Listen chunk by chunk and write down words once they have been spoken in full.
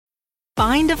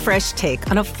Find a fresh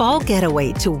take on a fall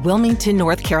getaway to Wilmington,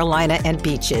 North Carolina and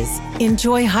beaches.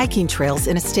 Enjoy hiking trails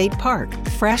in a state park,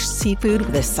 fresh seafood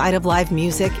with a side of live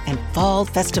music, and fall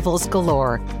festivals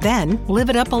galore. Then live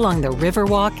it up along the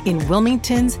Riverwalk in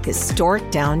Wilmington's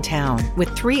historic downtown.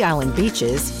 With 3 island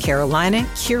beaches, Carolina,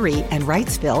 Curie, and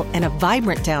Wrightsville, and a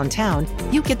vibrant downtown,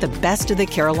 you get the best of the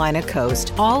Carolina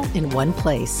coast all in one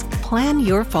place. Plan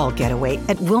your fall getaway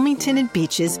at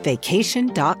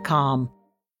WilmingtonandBeachesVacation.com.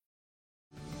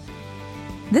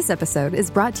 This episode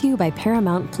is brought to you by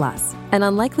Paramount Plus. An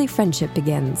unlikely friendship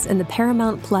begins in the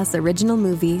Paramount Plus original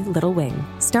movie Little Wing,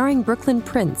 starring Brooklyn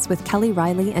Prince with Kelly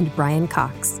Riley and Brian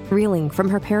Cox. Reeling from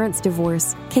her parents'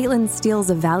 divorce, Caitlin steals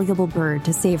a valuable bird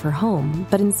to save her home,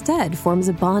 but instead forms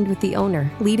a bond with the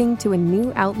owner, leading to a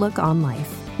new outlook on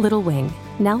life. Little Wing,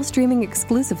 now streaming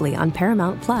exclusively on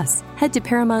Paramount Plus. Head to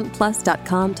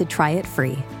ParamountPlus.com to try it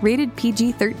free. Rated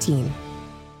PG-13.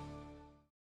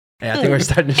 Hey, I think we're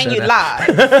starting to show and you that.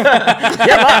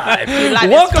 live. You're live.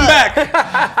 Welcome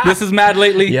back. This is Mad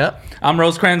Lately. Yep. I'm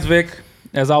Rosecrans Vic.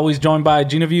 As always, joined by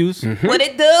Gina Views, What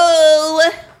it do?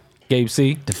 Gabe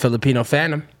C. The Filipino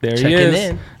Phantom. There Checking he is.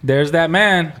 in. There's that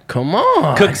man. Come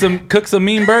on. Cooks a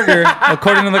mean burger,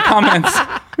 according to the comments.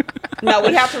 No,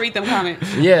 we have to read them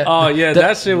comments. Yeah. Oh yeah,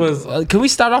 that shit was Can we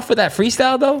start off with that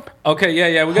freestyle though? okay.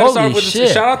 Yeah. We gotta Holy start with shit.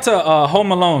 this. Shout out to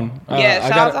Home Alone. Yeah,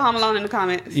 shout out to Home Alone in the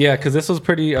comments. Yeah, because this was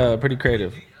pretty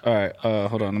creative. All right,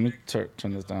 hold on. Let me turn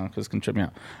this down because it can trip me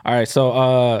out. All right,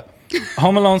 so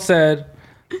Home Alone said,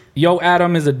 "Yo,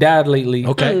 Adam is a dad lately.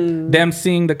 Okay. Them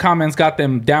seeing the comments got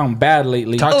them down bad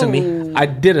lately. Talk to me. I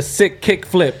did a sick kick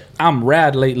flip. I'm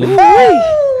rad lately.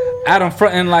 Adam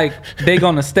fronting like they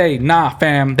gonna stay. Nah,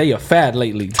 fam, they a fad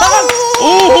lately.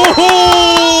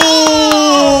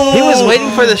 He was waiting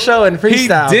for the show and He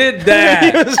freestyle. did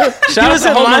that. Shout He out was to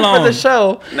in Home line Alone. for the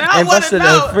show Now I and wanna busted a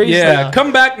know. freestyle. Yeah,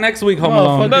 come back next week, Home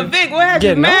Alone. But Vic, what had you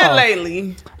Getting mad off.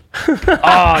 lately?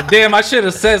 Oh, damn, I should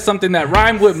have said something that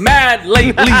rhymed with mad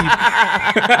lately.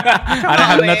 I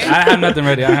have nothing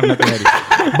ready.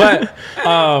 But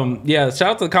yeah, shout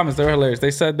out to the comments. They were hilarious.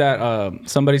 They said that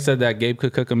somebody said that Gabe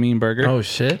could cook a mean burger. Oh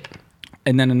shit.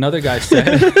 And then another guy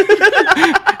said,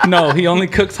 no, he only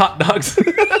cooks hot dogs.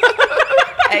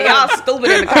 Hey, y'all stupid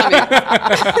in the comments.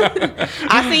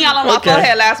 I seen y'all on my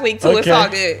forehead last week too. It's all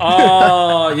good.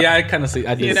 Oh, yeah, I kind of see.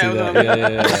 I did You see know that. what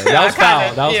Yeah. That was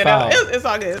foul. That was foul. It's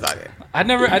all good. It's all good. I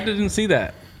didn't see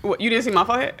that. What, you didn't see my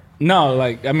forehead? No,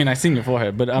 like, I mean, I seen your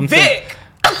forehead, but I'm saying, Vic!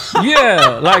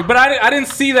 yeah, like, but I didn't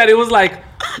see that. It was like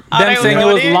them they saying it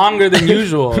was was going in? longer than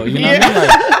usual. You know what I mean?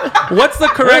 Like, what's the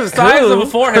correct size of a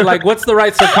forehead? Like, what's the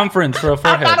right circumference for a I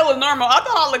forehead? thought it was normal. I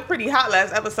thought I looked pretty hot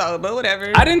last episode, but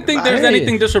whatever. I didn't think there's Hey.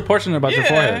 anything disproportionate about your Yeah,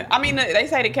 forehead. I mean, they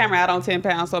say the camera out on 10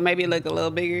 pounds, so maybe it looked a little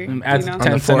bigger. Adds you know?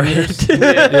 10 the forehead. centimeters.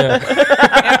 Yeah.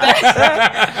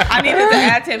 I needed to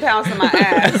add 10 pounds to my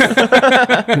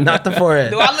ass. Not the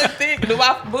forehead. Do I look thick? Do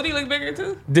my booty look bigger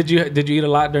too? Did you eat a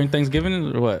lot during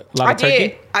Thanksgiving or what? A lot of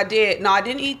turkey? I did. No, I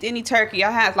didn't eat any turkey.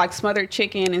 I had like smothered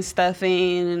chicken and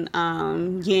stuffing,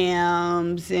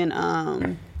 yams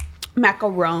and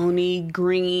macaroni,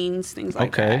 greens, things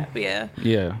like Okay. that. Yeah.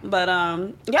 Yeah. But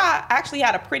yeah, I actually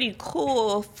had a pretty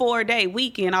cool 4-day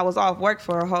weekend. I was off work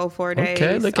for a whole 4 days.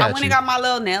 Okay, look I at went you. and got my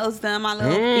little nails done, my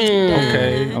little feet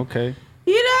done. Okay.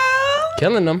 You know?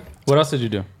 Killing them. What else did you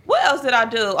do? What else did I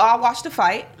do? Oh, I watched the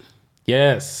fight.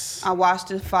 Yes. I watched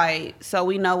the fight, so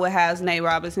we know what has Nate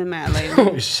Robinson mad lately.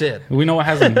 Oh shit. We know what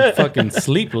hasn't fucking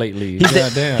sleep lately. He's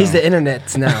Goddamn. the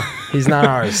internet's now. He's not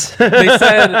ours. They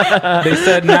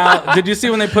said now. Did you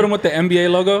see when they put him with the NBA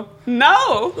logo?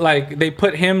 No. Like they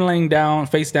put him laying down,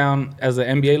 face down, as the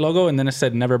NBA logo, and then it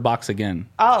said "Never box again."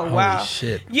 Oh wow. Holy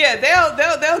shit. Yeah,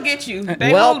 they'll get you.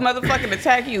 They Well- will motherfucking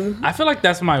attack you. I feel like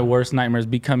that's my worst nightmare: is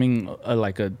becoming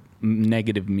like a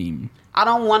negative meme. I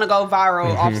don't want to go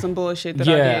viral off some bullshit that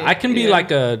I did. Yeah, I can be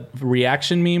like a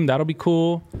reaction meme. That'll be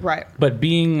cool. Right. But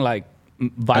being like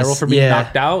viral for being yeah.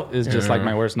 knocked out is just like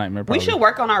my worst nightmare. Probably. We should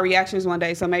work on our reactions one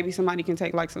day, so maybe somebody can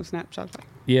take like some snapshots.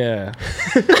 Yeah,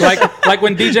 like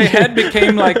when DJ Head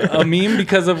became like a meme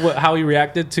because of how he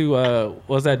reacted to what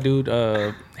was that dude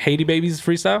Haiti Baby's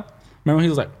freestyle? Remember when he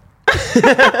was like,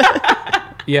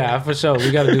 yeah, for sure.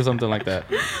 We got to do something like that.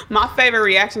 My favorite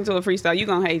reaction to a freestyle, you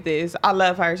gonna hate this. I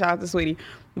love her. Shout out to Sweetie.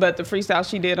 But the freestyle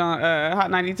she did on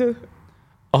Hot 92,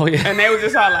 Oh yeah, and they were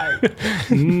just all like,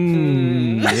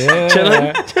 yeah.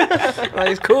 Chilling. Like,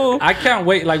 it's cool. I can't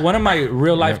wait. Like one of my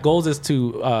real life goals is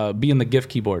to be in the GIF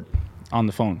keyboard on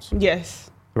the phones. yes.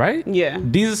 right? Yeah.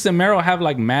 Deezus and Mero have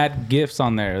like mad gifts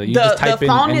on there. You just type The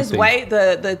phone in is anything. way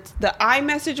the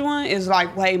iMessage one is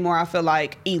like way more. I feel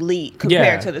like elite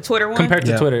compared to the Twitter one. Compared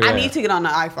to Yeah. Twitter, I yeah. need to get on the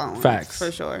iPhone. Facts.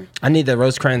 For sure. I need the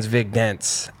Rosecrans Vic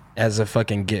dance as a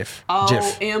fucking GIF.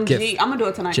 GIF. OMG. GIF. I'm gonna do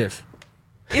it tonight. GIF.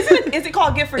 Is it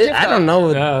called GIF or GIF? I don't know.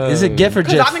 Is it GIF or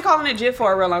Because GIF? I've been calling it GIF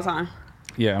for a real long time.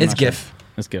 Yeah, I'm It's not sure. GIF.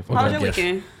 It's GIF. How was Okay. your GIF.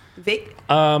 weekend? Vic?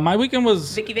 My weekend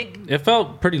was. Vicky Vic? It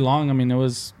felt pretty long. I mean, it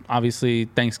was obviously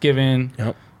Thanksgiving.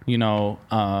 Yep. You know,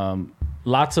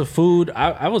 lots of food.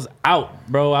 I was out,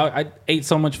 bro. I ate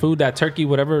so much food. That turkey,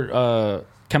 whatever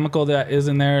chemical that is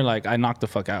in there, like I knocked the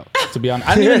fuck out. To be honest,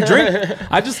 I didn't even drink.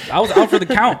 I was out for the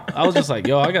count. I was just like,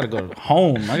 yo, I gotta go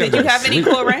home. Did you have any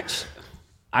Cool Ranch?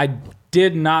 I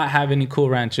did not have any Cool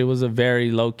Ranch. It was a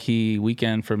very low key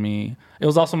weekend for me. It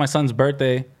was also my son's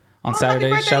birthday on Saturday.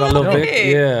 happy birthday, Shout out Lil little Vic.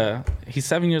 kid. Yeah, he's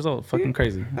 7 years old. Fucking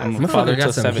crazy. I'm a Motherfucker father to got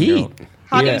a some 7-year-old. heat.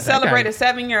 How do Yeah, you that celebrate guy. a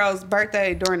 7-year-old's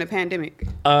birthday during the pandemic?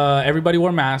 Everybody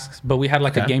wore masks, but we had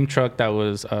like a Okay. game truck that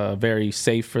was very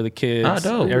safe for the kids. Ah,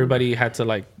 dope. Everybody had to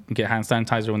like get hand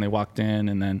sanitizer when they walked in,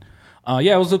 and then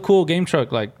it was a cool game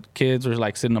truck. Like kids were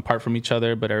like sitting apart from each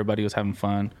other, but everybody was having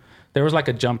fun. There was like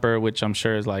a jumper, which I'm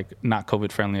sure is like not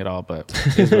COVID friendly at all, but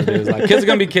it is what it is. Like kids are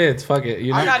gonna be kids. Fuck it,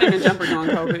 you know. I got in a jumper during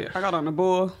COVID. I got on a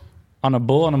bull. On a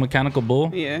bull, on a mechanical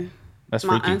bull. Yeah. That's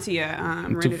My freaky. auntie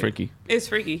Too rented it. freaky. It's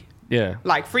freaky. Yeah.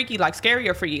 Like freaky, like scary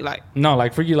or freaky? Like, No,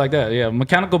 like freaky like that. Yeah,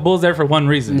 mechanical bull's there for one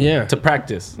reason. Yeah. To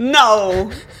practice. no.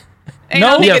 Ain't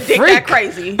No, no you nigga dick freak. that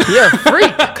crazy. Yeah,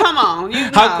 freak. Come on.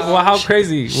 How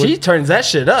crazy? She turns that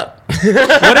shit up.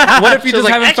 What if you She was just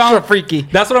like, haven't extra found freaky.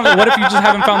 That's what I'm. What if you just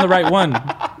haven't found the right one?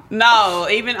 No,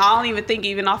 I don't even think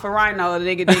even off a rhino, the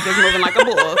nigga dick is moving like a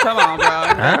bull. Come on, bro.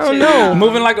 I don't know.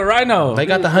 Moving like a rhino. They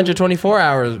got the 124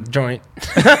 hours joint.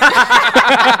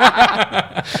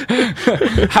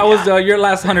 How was your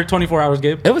last 124 hours,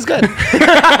 Gabe? It was good.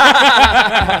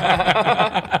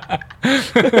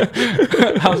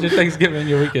 How was your Thanksgiving,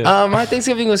 your weekend? My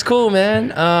Thanksgiving was cool,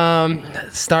 man.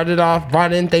 Started off,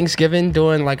 brought in Thanksgiving,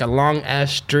 doing like a long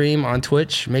ass stream on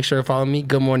Twitch. Make sure to follow me.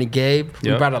 Good Morning Gabe. We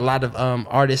Yep. brought a lot of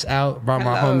artists out. Brought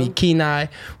my Hello. homie Kenai.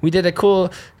 We did a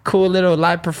cool little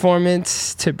live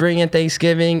performance to bring in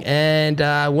Thanksgiving, and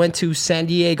went to San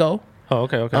Diego oh,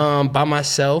 okay. by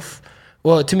myself.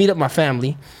 Well, to meet up my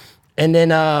family, and then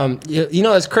you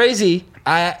know it's crazy.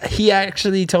 He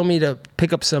actually told me to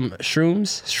pick up some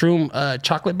shroom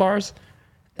chocolate bars,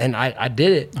 and I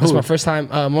did it. It was Who? my first time.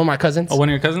 One of my cousins. Oh, one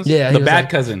of your cousins? Yeah, he The was bad like-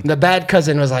 cousin. The bad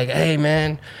cousin was like, "Hey,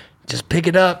 man, just pick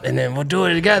it up, and then we'll do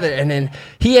it together." And then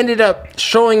he ended up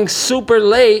showing super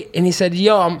late, and he said,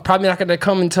 "Yo, I'm probably not gonna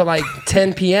come until like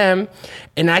 10 p.m."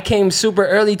 And I came super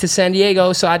early to San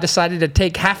Diego, so I decided to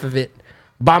take half of it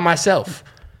by myself.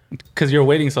 Because you're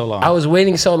waiting so long. I was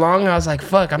waiting so long. I was like,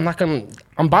 fuck, I'm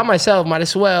by myself, might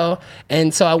as well.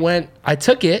 And so I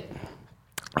took it.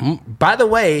 By the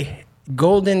way,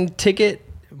 golden ticket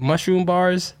mushroom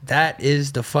bars, that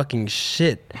is the fucking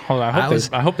shit. Hold on.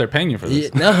 I hope they're paying you for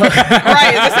this. Yeah, no.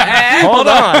 Right, is this an ad?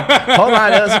 Hold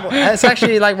on. It's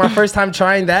actually like my first time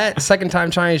trying that. Second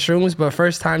time trying shrooms, but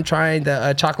first time trying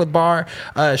the chocolate bar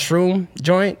shroom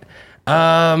joint.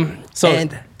 So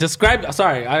and describe.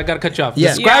 Sorry, I gotta cut you off. Yeah.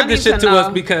 Describe Yeah, I this need shit to to us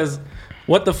know. because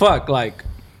what the fuck, like.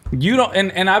 You don't,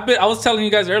 and I was telling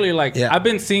you guys earlier, like Yeah. I've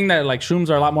been seeing that like shrooms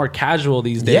are a lot more casual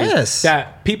these days. Yes.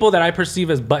 That people that I perceive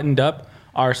as buttoned up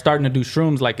are starting to do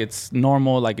shrooms like it's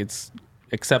normal, like it's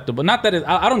acceptable. Not that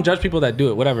I don't judge people that do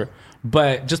it, whatever.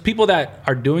 But just people that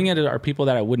are doing it are people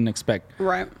that I wouldn't expect.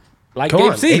 Right. Like Come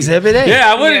Gabe on, C. Exhibit A. Yeah,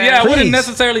 I wouldn't. Yeah. Yeah, I wouldn't Please.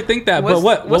 necessarily think that. What's- but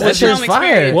what what's was the your That shit's shroom fire.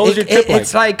 experience? What was your trip like?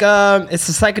 It's like it's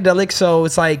a psychedelic, so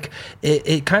it's like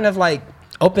it kind of like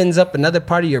opens up another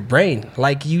part of your brain.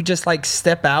 Like you just like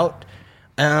step out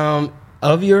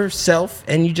of yourself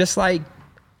and you just like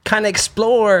kind of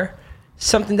explore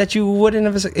something that you wouldn't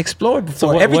have explored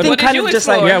before. what- Everything what did kind you of just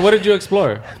explore? like Yeah, what did you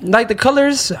explore? like the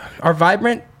colors are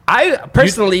vibrant. I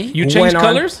personally You changed went on-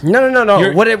 colors? No.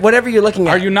 You're- Whatever you're looking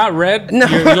at. Are you not red? No.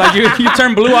 You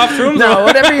turn blue off shrooms? No,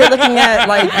 whatever you're looking at,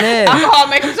 like man. Alcohol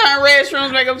make them turn red,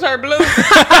 shrooms make them turn blue.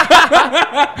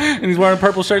 And he's wearing a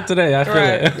purple shirt today. I feel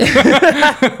Right.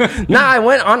 it. Nah, I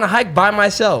went on a hike by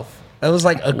myself. It was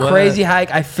like a crazy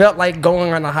hike. I felt like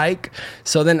going on a hike.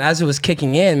 So then as it was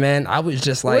kicking in, man, I was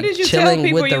just like What did you tell chilling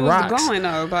people with the you rocks. was going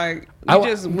though? Like I you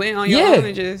w- just went on your own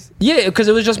and just Yeah, because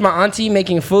it was just my auntie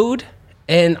making food.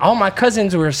 and all my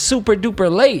cousins were super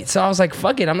duper late. So I was like,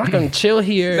 fuck it, I'm not gonna chill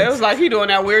here. That was like, he doing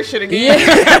that weird shit again. Yeah.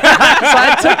 So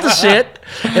I took the shit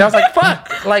and I was like,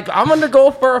 fuck, like I'm gonna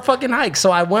go for a fucking hike.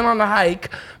 So I went on a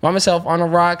hike by myself on the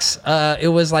rocks.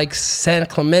 It was like San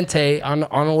Clemente on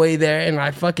the way there, and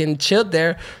I fucking chilled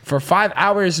there for 5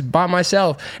 hours by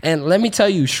myself. And let me tell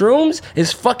you, shrooms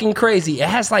is fucking crazy. It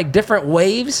has like different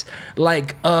waves,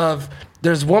 like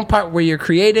there's one part where you're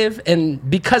creative, and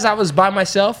because I was by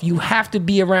myself, you have to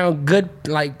be around good,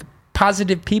 like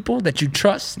positive people that you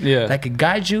trust, that could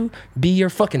guide you, be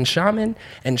your fucking shaman,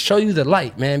 and show you the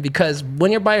light, man. Because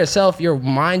when you're by yourself, your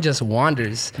mind just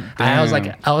wanders. I was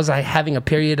like having a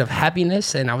period of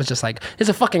happiness, and I was just like, it's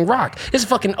a fucking rock, it's a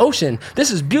fucking ocean, this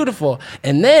is beautiful.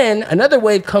 And then another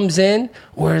wave comes in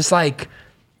where it's like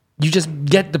you just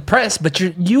get depressed, but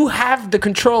you have the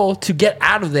control to get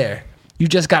out of there. You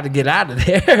just got to get out of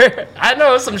there. I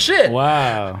know it's some shit.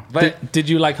 Wow. But did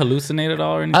you like hallucinate at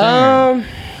all or anything?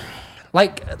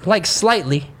 Like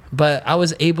slightly, but I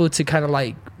was able to kind of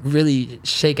like really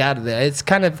shake out of there. It's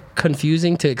kind of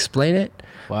confusing to explain it.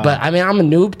 Wow. But I mean, I'm a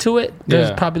noob to it. There's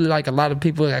probably like a lot of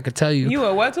people that could tell you. You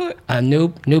a what to it? A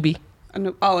newbie. A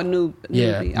noob.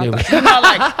 Yeah, newbie. I thought, you know,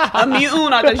 like a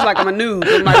mutant. I thought you like, I'm a noob.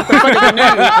 I'm like, what the fuck is a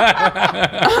noob?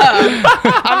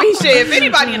 I mean, shit. If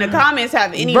anybody in the comments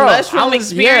have any mushroom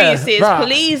experiences,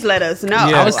 please let us know.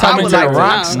 Yeah, I was talking to the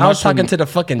rocks. Know. I was talking to the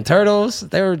fucking turtles.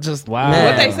 They were just man.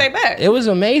 What they say back? It was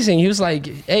amazing. He was like,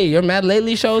 "Hey, your Mad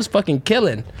Lately show is fucking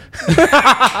killing."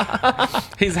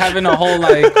 He's having a whole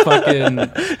like fucking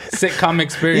sitcom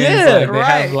experience. Yeah, like, they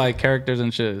have like characters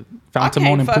and shit. Found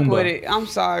Timon and Pumbaa. With it. I'm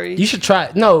sorry. You should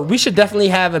try. No, we should definitely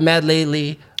have a Mad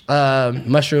Lately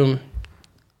mushroom.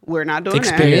 We're not doing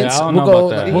experience. Yeah, I don't know about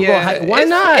that. We'll go. Why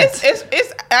not?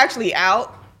 It's actually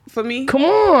out for me. Come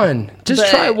on, just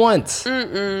try it once.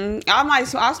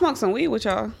 I'll smoke some weed with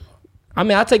y'all. I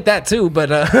mean, I'll take that too, but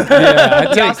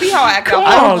y'all see how I act. Come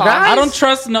on, guys. I don't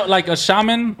trust like a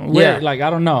shaman. Like I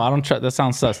don't know. I don't trust. That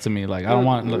sounds sus to me. Like I don't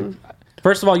want. Like,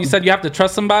 first of all, you said you have to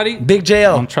trust somebody. Big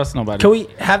JL. I don't trust nobody. Can we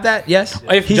have that? Yes.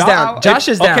 If he's down. Josh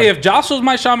is down. Okay, if Josh was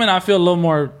my shaman, I feel a little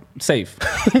more safe.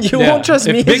 You won't trust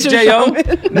me. Big JO.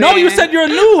 No, you said you're a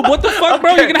noob. What the fuck,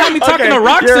 bro? You're gonna have me talking to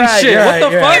rocks and shit. What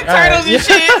the fuck? Turtles and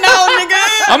shit. No, nigga.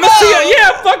 I'm gonna see it.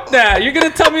 Yeah, fuck that. You're gonna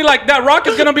tell me like that rock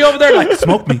is gonna be over there like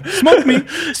smoke me. Like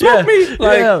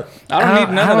I don't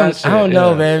need none of that shit. I don't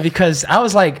know, man, because I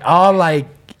was like all like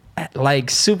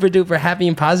super duper happy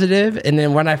and positive, and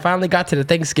then when I finally got to the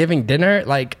Thanksgiving dinner,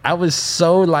 like I was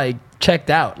so like checked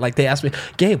out. Like they asked me,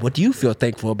 Gabe, what do you feel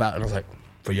thankful about? And I was like,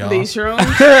 for y'all. These shrooms.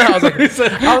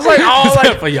 I was like, oh,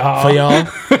 like for y'all.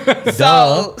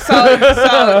 So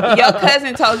your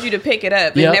cousin told you to pick it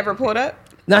up and never pulled up?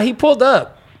 Now he pulled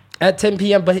up at 10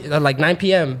 p.m. but like 9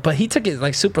 p.m. but he took it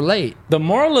like super late. The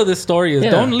moral of this story is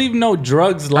don't leave no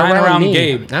drugs lying around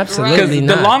Gabe. Absolutely not.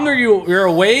 Because the longer you're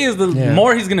away is the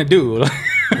more he's gonna do.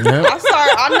 I'm sorry.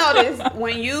 I noticed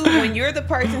when you're the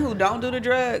person who don't do the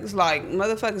drugs, like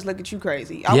motherfuckers look at you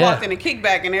crazy. I walked in a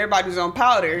kickback and everybody was on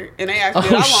powder, and they asked me,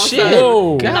 "I want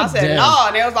something," and I said, "No,"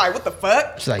 and they was like, "What the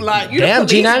fuck?" She's like, you damn,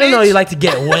 Gina, I didn't know you like to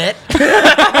get wet.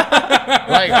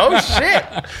 Like, oh shit,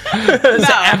 it's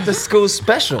an after school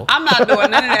special. I'm not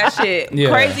doing none of that shit.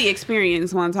 Crazy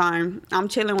experience one time. I'm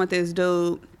chilling with this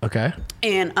dude. Okay.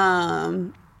 And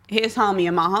his homie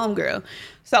and my homegirl.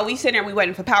 So we sitting there, we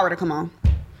waiting for power to come on.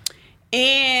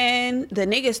 And the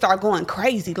niggas start going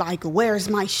crazy, like, where's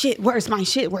my shit? Where's my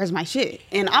shit? Where's my shit?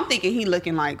 And I'm thinking he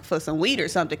looking like for some weed or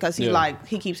something, because he's like,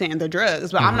 he keeps saying the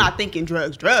drugs, but I'm not thinking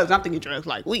drugs. I'm thinking drugs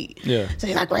like weed. Yeah. So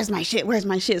he's like, where's my shit? Where's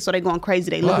my shit? So they going crazy,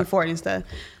 they looking for it and stuff.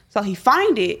 So he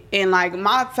find it, and like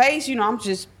my face, you know, I'm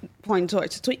just pointing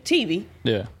towards the TV.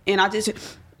 Yeah. And I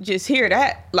just hear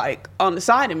that like on the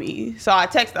side of me. So I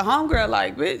text the homegirl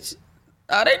like, bitch,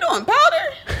 are they doing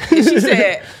powder? And she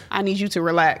said, I need you to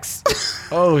relax.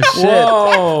 Oh, shit.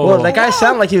 Whoa. Well, that guy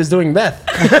sounded like he was doing meth.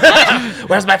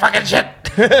 Where's my fucking shit?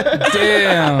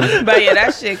 Damn. But yeah,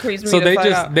 that shit creeps me the fuck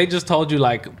out. They just told you,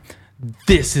 like,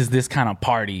 this is this kind of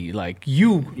party. Like,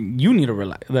 you need to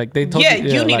relax. Like, they told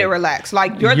you need to relax.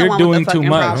 Like, you're the one doing with the fucking too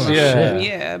much. problem.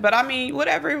 Yeah. But I mean,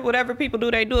 whatever people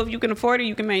do, they do. If you can afford it,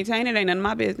 you can maintain it. Ain't none of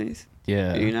my business.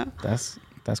 Yeah. You know? That's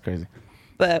crazy.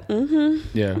 But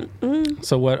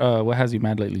So what has you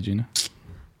mad lately, Gina?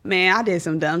 Man, I did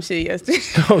some dumb shit yesterday.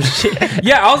 Oh shit.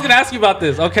 Yeah, I was gonna ask you about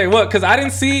this. Okay, what? Because I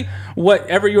didn't see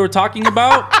whatever you were talking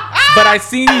about, but I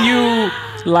seen you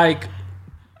like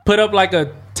put up like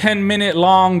a 10-minute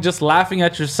long just laughing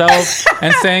at yourself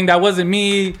and saying that wasn't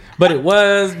me, but it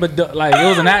was, like it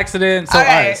was an accident. So all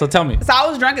right, so tell me. So I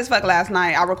was drunk as fuck last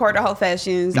night. I recorded the whole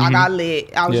sessions. I got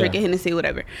lit. I was drinking Hennessy,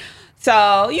 whatever.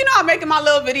 So, you know, I'm making my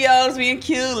little videos, being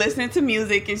cute, listening to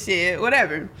music and shit,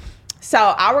 whatever. So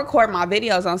I record my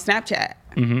videos on Snapchat.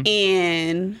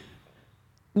 And,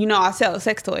 you know, I sell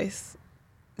sex toys.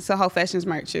 So Whole Fashions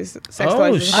merch is sex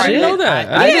toys. Is I didn't know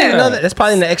that. I didn't know that. That's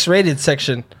probably in the X-rated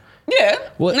section. Yeah,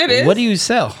 it is. What do you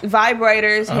sell?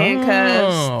 Vibrators,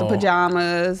 handcuffs, the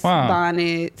pajamas,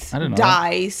 bonnets, I didn't know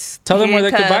dice. Tell them where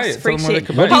they could buy it. Free Tell them where shit.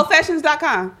 they could buy it.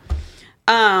 Wholefashions.com.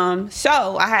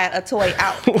 So I had a toy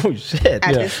out Oh shit!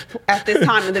 at this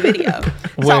time of the video. So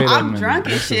Wait a I'm minute. drunk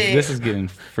and shit. This is getting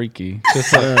freaky.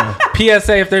 Just a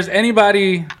PSA, if there's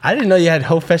anybody... I didn't know you had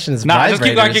Whole Fashions. Nah, just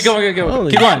keep going, keep going, keep going.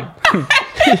 Holy Keep going.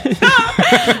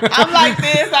 I'm like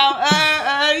this.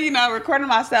 I'm, you know, recording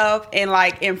myself, and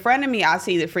like in front of me, I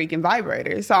see the freaking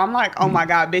vibrator. So I'm like, oh my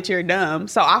god, bitch, you're dumb.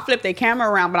 So I flip the camera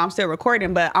around, but I'm still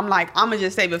recording. But I'm like, I'm gonna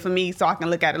just save it for me so I can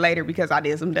look at it later because I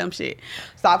did some dumb shit.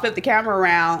 So I flip the camera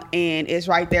around, and it's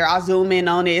right there. I zoom in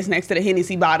on it. It's next to the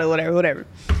Hennessy bottle, whatever.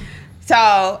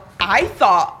 So I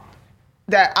thought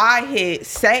that I hit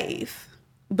save,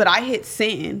 but I hit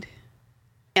send,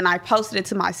 and I posted it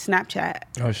to my Snapchat.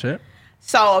 Oh shit!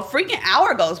 So a freaking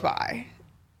hour goes by,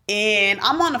 and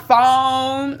I'm on the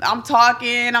phone, I'm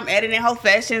talking, I'm editing Whole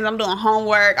Fashions, I'm doing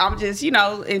homework, I'm just, you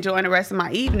know, enjoying the rest of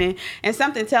my evening. And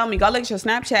something tell me, go look at your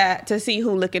Snapchat to see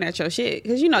who looking at your shit.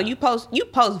 Because, you know, you post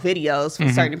videos for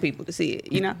certain people to see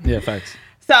it, you know? Yeah, facts.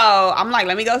 So I'm like,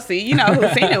 let me go see, you know,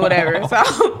 who's seen it, whatever.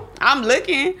 So I'm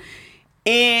looking,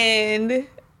 and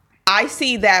I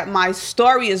see that my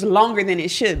story is longer than it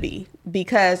should be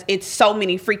because it's so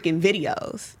many freaking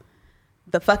videos.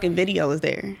 The fucking video is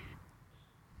there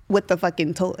with the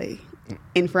fucking toy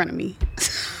in front of me.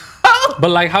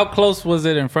 But like, how close was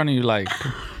it in front of you? Like,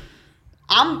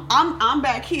 I'm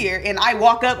back here, and I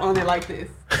walk up on it like this.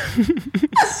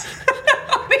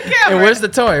 And where's the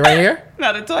toy? Right here?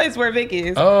 No, the toy is where Vic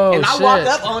is. Oh, and I shit. walk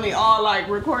up on it all like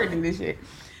recording this shit.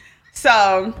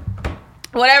 So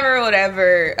whatever.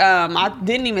 I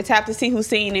didn't even tap to see who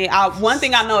seen it. One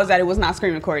thing I know is that it was not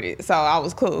screen recorded, so I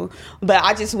was cool. But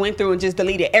I just went through and just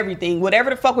deleted everything. Whatever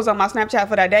the fuck was on my Snapchat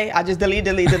for that day, I just delete.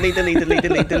 But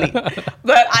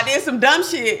I did some dumb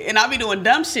shit, and I be doing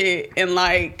dumb shit, and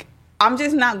like I'm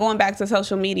just not going back to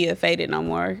social media faded no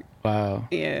more. wow.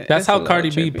 Yeah, That's it's a how little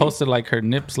Cardi B trippy. posted like her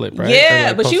nip slip, right? Yeah, Or,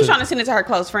 like, but she was posted- trying to send it to her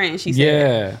close friend. She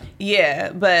said,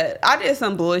 Yeah. but I did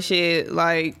some bullshit,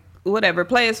 like whatever,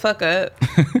 play as fuck up.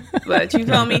 But you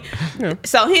feel me?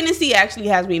 So Hennessy actually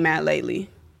has me mad lately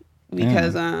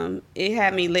because it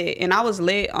had me lit, and I was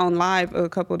lit on live a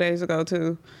couple days ago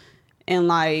too, and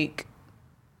like.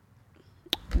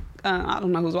 I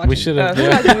don't know who's watching. We should have. Who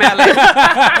has me mad lately?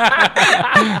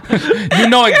 You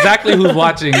know exactly who's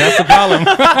watching. That's the problem.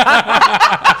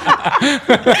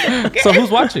 So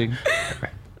who's watching?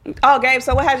 Oh, Gabe.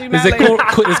 So what has you Is mad it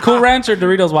lately? Is Cool Ranch or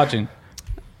Doritos watching?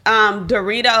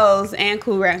 Doritos and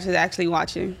Cool Ranch is actually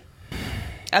watching.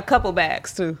 A couple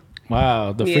bags too.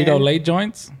 Wow, the Yeah. Frito-Lay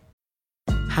joints.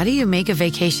 How do you make a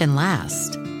vacation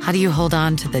last? How do you hold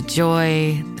on to the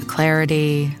joy, the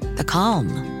clarity, the calm?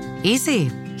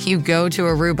 Easy. You go to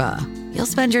Aruba. You'll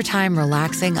spend your time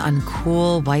relaxing on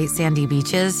cool, white, sandy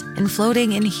beaches and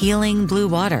floating in healing blue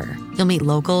water. You'll meet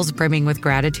locals brimming with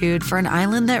gratitude for an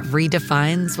island that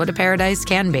redefines what a paradise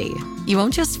can be. You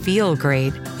won't just feel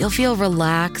great, you'll feel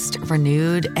relaxed,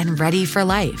 renewed, and ready for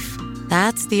life.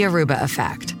 That's the Aruba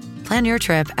effect. Plan your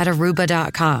trip at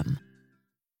Aruba.com.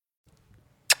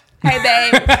 Hey,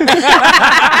 babe.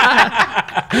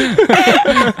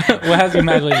 What has you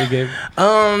mad lately, Gabe?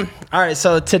 All right,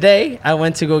 so today I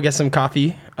went to go get some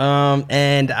coffee,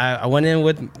 and I went in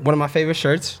with one of my favorite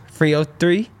shirts, Free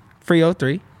 03.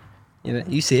 You know,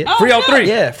 you see it. Oh, Free 03.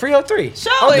 Yeah, Free 03. Show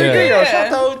Oh, it, the yeah. Greedo.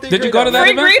 Shout out to Did you go to that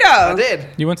Free event? I Greedo. did.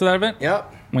 You went to that event?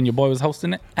 Yep. When your boy was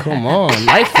hosting it? Come on,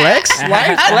 life flex on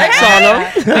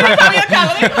them.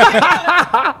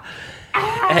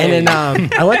 And then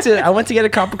I went to get a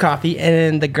cup of coffee, and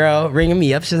then the girl ringing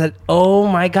me up. She said, "Oh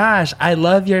my gosh, I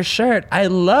love your shirt. I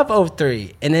love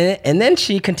 03." And then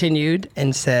she continued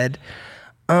and said,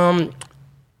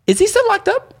 "Is he still locked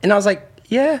up?" And I was like,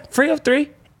 "Yeah, Free 03."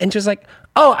 And she was like,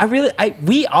 "Oh,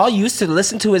 we all used to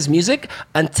listen to his music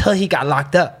until he got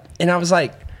locked up." And I was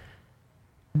like,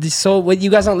 "So what? You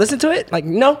guys don't listen to it?" Like,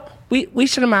 no, we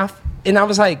shut him off. And I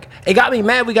was like, it got me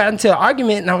mad. We got into an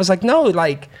argument, and I was like, no,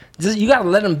 like, you gotta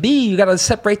let him be. You gotta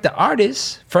separate the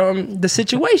artist from the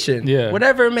situation, Yeah.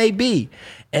 whatever it may be.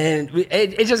 And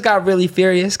it just got really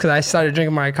furious because I started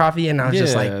drinking my coffee and I was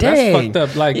just like, dang. That's fucked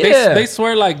up. Like they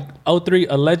swear like O3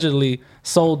 allegedly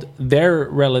sold their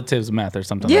relatives meth or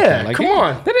something like that. Like, come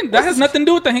on. That has nothing to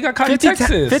do with that. He got caught in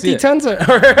Texas. 50 tons of...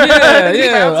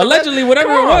 yeah. Allegedly,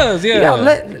 whatever it was. Yeah.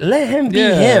 Let him be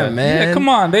him, man. Yeah, come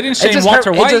on. They didn't shame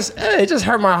Walter White. It just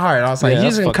hurt my heart. I was like,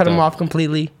 he's going to cut him off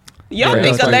completely. Y'all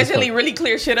think allegedly really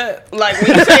clear shit up. Like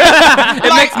when you say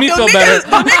it makes me feel better.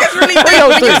 Niggas really think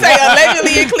when you say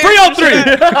allegedly and clear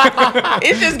shit up.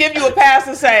 It's just give you a pass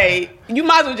to say, you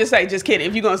might as well just say, just kidding.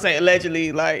 If you're going to say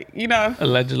allegedly, like, you know.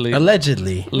 Allegedly.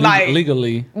 Like,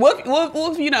 legally. What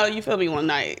if, you know, you feel me one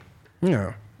night.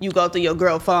 Yeah. You go through your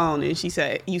girl phone and you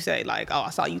say like, oh,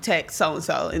 I saw you text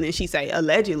so-and-so. And then she say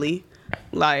allegedly.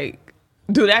 Like,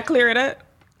 do that clear it up?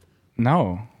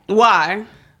 No. Why?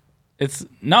 It's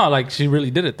no, like she really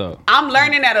did it though. I'm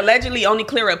learning that allegedly only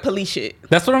clear up police shit.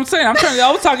 That's what I'm saying. I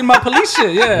was talking about police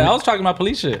shit. Yeah, I was talking about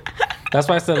police shit. That's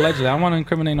why I said allegedly. I don't want to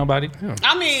incriminate nobody. Yeah.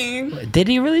 I mean, did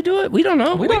he really do it? We don't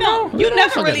know. We don't know. You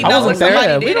never really know what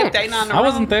somebody did if they not in the I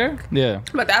wasn't there. Yeah.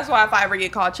 But that's why if I ever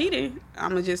get caught cheating,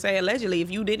 I'm gonna just say allegedly. If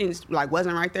you didn't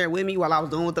wasn't right there with me while I was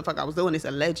doing what the fuck I was doing, it's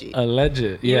alleged.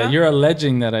 Alleged. Yeah, you're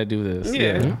alleging that I do this.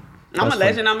 Yeah. I'm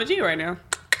alleging I'm a G right now.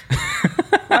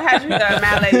 What had you done,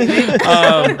 mad lady?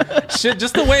 Shit,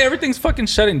 just the way everything's fucking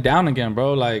shutting down again,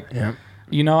 bro. Like,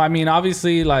 you know, I mean,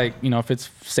 obviously, like, you know, if it's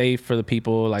safe for the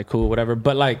people, like, cool, whatever.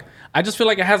 But like, I just feel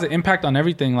like it has an impact on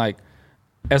everything. Like,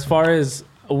 as far as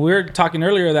we were talking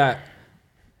earlier, that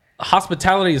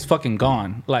hospitality is fucking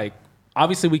gone. Like,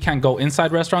 obviously, we can't go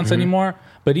inside restaurants anymore.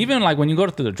 But even like when you go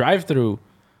to the drive-through,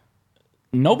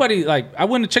 nobody like. I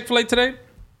went to Chick-fil-A today.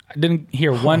 I didn't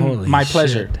hear one. Holy my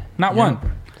pleasure, shit. not one.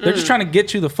 They're just trying to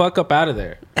get you the fuck up out of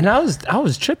there. And I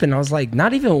was tripping. I was like,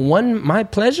 not even one my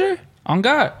pleasure? On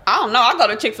God. I don't know. I go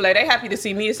to Chick-fil-A. They happy to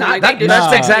see me. It's not like they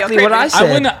that's exactly what I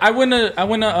said. I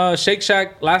went to Shake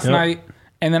Shack last night,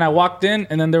 and then I walked in,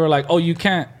 and then they were like, oh, you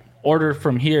can't order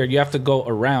from here. You have to go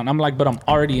around. I'm like, but I'm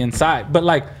already inside. But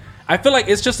like, I feel like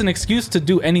it's just an excuse to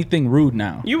do anything rude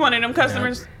now. You one of them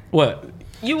customers? What?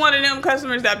 You one of them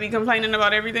customers that be complaining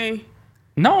about everything?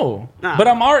 No, but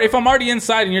if I'm already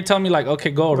inside and you're telling me like,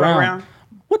 okay, go around.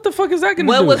 What the fuck is that gonna do?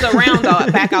 What was around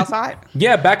though? Back outside?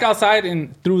 Yeah, back outside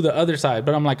and through the other side.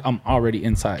 But I'm like, I'm already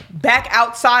inside. Back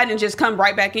outside and just come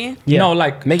right back in? Yeah. No,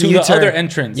 like to the other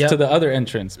entrance. To the other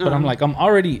entrance. But I'm like, I'm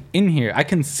already in here. I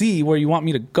can see where you want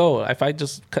me to go. If I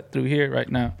just cut through here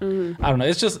right now, I don't know.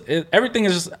 It's just everything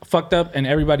is just fucked up, and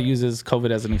everybody uses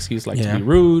COVID as an excuse, like to be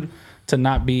rude, to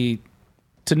not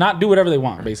do whatever they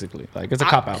want, basically. Like, it's a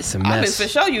cop-out. It's a mess. I've been for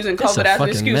sure using COVID as an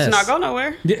excuse to not go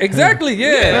nowhere. Yeah, exactly,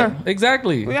 yeah.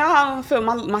 Exactly. Yeah, I don't feel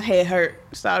my head hurt.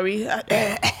 Sorry. My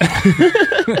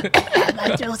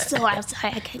throat's so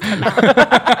outside, I can't come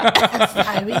out.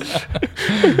 Sorry.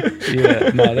 Yeah,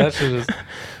 no, that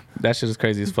shit is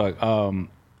crazy as fuck.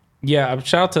 Yeah,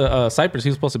 shout out to Cypress. He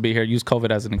was supposed to be here. Use COVID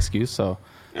as an excuse, so...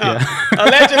 Yeah.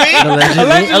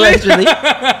 Allegedly.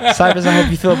 Cypress, I hope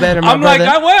you feel better, my brother.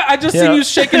 I'm like, I just seen you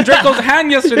shaking Draco's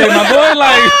hand yesterday, my boy.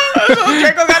 Like,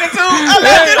 Draco got it too.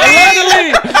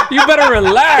 Allegedly. You better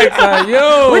relax,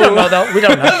 yo. We don't know though.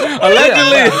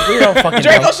 Allegedly. We don't fucking know.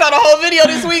 Draco shot a whole video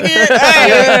this weekend.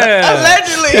 Hey,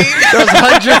 allegedly. There was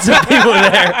hundreds of people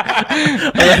there.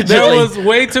 Allegedly. There was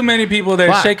way too many people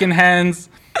there shaking hands.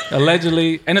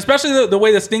 Allegedly, and especially the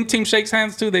way the Stink team shakes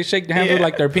hands too. They shake hands with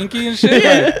like their pinky and shit.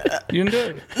 Like, you didn't do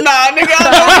it. Nah, nigga,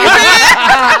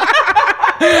 I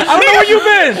don't know where you been. I don't know where you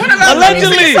been. What about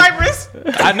Allegedly, Cypress?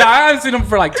 I haven't seen him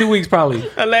for like 2 weeks probably.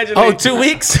 Allegedly. Oh, 2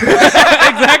 weeks?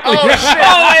 Exactly. Oh shit.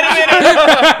 Oh wait a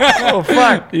minute. Oh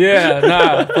fuck. Yeah,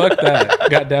 nah, fuck that.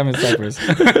 God damn it, Cypress.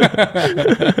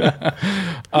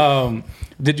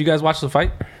 Did you guys watch the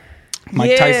fight?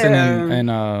 Mike Tyson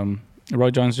and Roy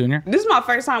Jones Jr.? This is my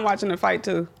first time watching the fight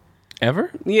too.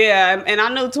 Ever? Yeah, and I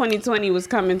knew 2020 was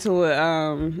coming to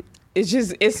it. It's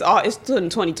still in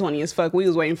 2020 as fuck. We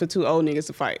was waiting for two old niggas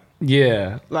to fight.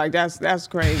 Yeah. Like that's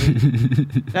crazy.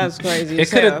 That's crazy. It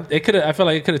could have. I feel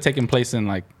like it could have taken place in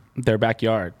like their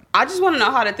backyard. I just want to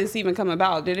know how did this even come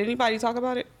about? Did anybody talk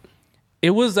about it? It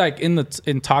was like in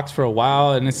talks for a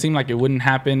while, and it seemed like it wouldn't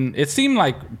happen. It seemed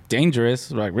like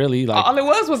dangerous, like really. Like all it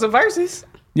was a versus.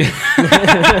 Yeah.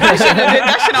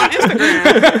 that shit on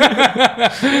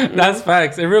Instagram. That's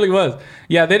facts. It really was.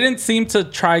 Yeah, they didn't seem to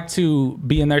try to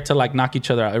be in there to like knock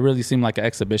each other out. It really seemed like an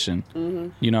exhibition.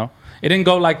 You know, it didn't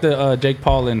go like the Jake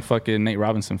Paul and fucking Nate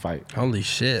Robinson fight. Holy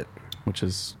shit. Which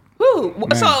is. Woo.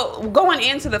 So going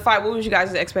into the fight, what was you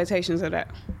guys' expectations of that?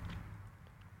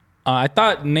 I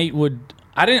thought Nate would.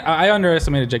 I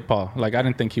underestimated Jake Paul. Like I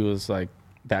didn't think he was like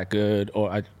that good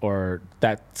or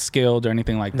that skilled or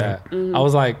anything like that. I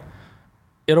was like,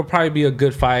 it'll probably be a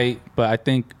good fight, but I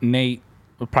think Nate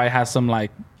probably has some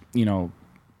like, you know,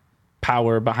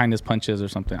 power behind his punches or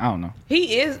something. I don't know.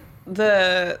 He is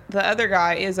the other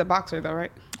guy is a boxer though,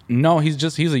 right? No, he's a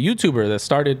YouTuber that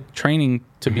started training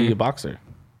to be a boxer.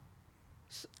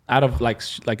 Out of like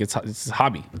it's his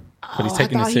hobby, but he's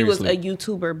taking it seriously. He was a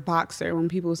YouTuber boxer. When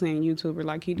people were saying YouTuber,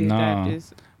 like he did that.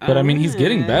 Just, but I mean, he's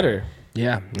getting better.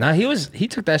 Yeah. Nah, he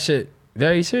took that shit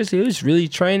very seriously. He was really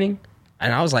training,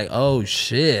 and I was like, oh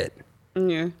shit.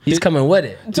 Yeah, he's coming with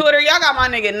it. Twitter, y'all got my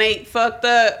nigga Nate fucked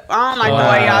up. I don't like the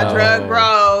way y'all drug,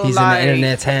 bro. He's like, in the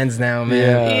internet's hands now,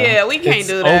 man. Yeah, we can't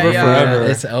do that. Over forever.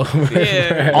 It's over.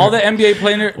 Forever. All the NBA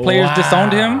players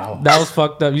disowned him. That was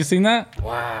fucked up. You seen that?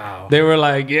 Wow. They were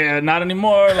like, yeah, not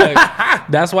anymore. Like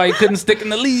that's why he couldn't stick in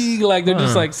the league. Like they're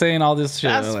just like saying all this shit.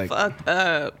 That's like, fucked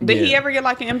up. Did he ever get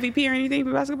like an MVP or anything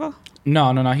for basketball?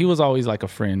 No. He was always like a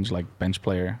fringe, like bench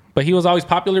player. But he was always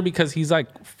popular because he's like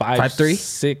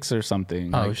 5'6" or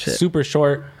something. Oh like, shit. Super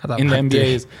short in the NBA.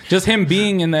 Is just him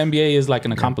being in the NBA is like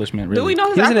an accomplishment. Really. Do we know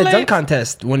his He was in a accolades? dunk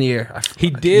contest one year. He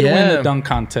did win the dunk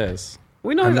contest.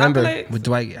 We know I his remember accolades. with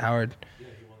Dwight Howard.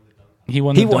 He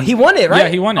won. He won it, right? Yeah,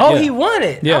 he won it. Oh, yeah. he won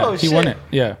it. Yeah, oh, he shit. won it.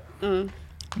 Yeah.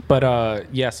 But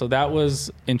yeah, so that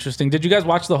was interesting. Did you guys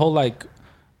watch the whole like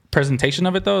presentation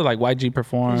of it though? Like YG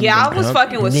performed. Yeah, I was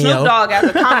fucking with Neo. Snoop Dogg as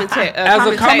a commentator. As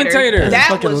a commentator. That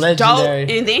Fucking was legendary.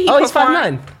 dope. And then he he's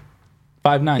performed. 5'9".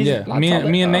 5'9", yeah. a lot Me taller.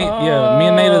 and Nate, yeah. Me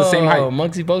and Nate are the same height.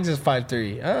 Muggsy Bogues is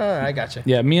 5'3". I got you.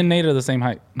 Yeah, me and Nate are the same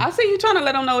height. I see you trying to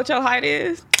let them know what your height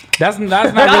is. That's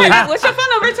not Go really. ahead. What's your phone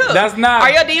number too? That's not-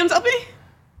 Are your DMs open?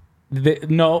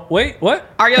 No, wait, what?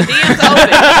 Are your DMs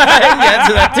open?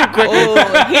 Answer that too quick. Oh,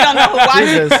 he don't know who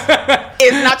watching.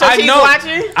 It's not your cheese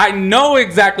watching. I know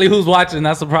exactly who's watching.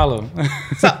 That's the problem.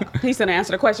 So he's gonna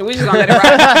answer the question. We just gonna let it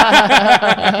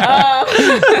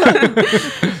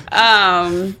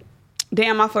ride.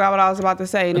 Damn, I forgot what I was about to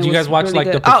say. Did you guys watch like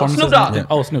the performances? Snoop Dogg.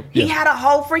 Oh, Snoop. He Yeah. had a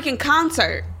whole freaking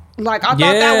concert. Like I thought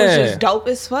that was just dope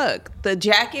as fuck. The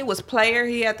jacket was player.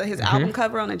 He had his album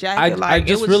cover on the jacket. I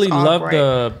just it was really all loved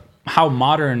great. how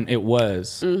modern it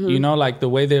was. You know, like the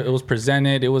way that it was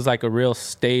presented. It was like a real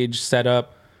stage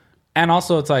setup. And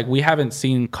also, it's like we haven't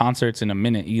seen concerts in a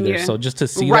minute either. Yeah. So just to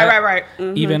see Right.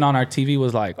 even on our TV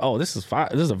was like, oh, this is a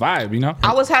vibe, you know?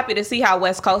 I was happy to see how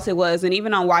West Coast it was, and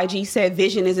even on YG said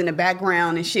Vision is in the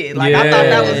background and shit. Like I thought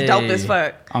that was dope as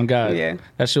fuck. On God, Yeah.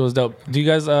 that shit was dope. Do you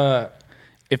guys,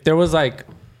 if there was like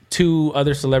 2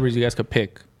 other celebrities you guys could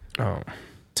pick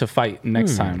to fight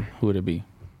next time, who would it be?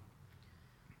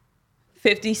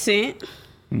 50 Cent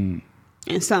and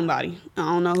somebody. I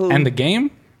don't know who. And the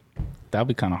Game? That'd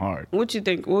be kind of hard. What you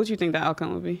think? What would you think the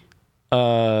outcome would be?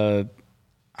 I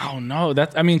don't know.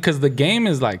 Because the Game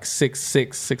is like 6'6",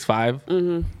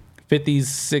 6'5". 50's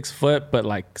 6 foot, but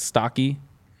like stocky.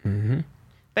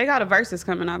 They got a versus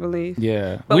coming, I believe.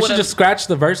 Yeah, But we with should a- just scratch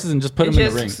the verses and just put them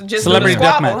in the ring. just Celebrity do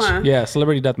the squabble, deathmatch. huh? Yeah,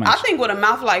 celebrity deathmatch. I think with a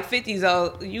mouth like 50's,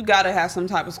 though, you gotta have some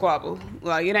type of squabble.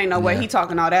 Like it ain't no way he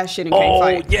talking all that shit and can't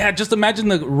fight. Yeah, just imagine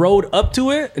the road up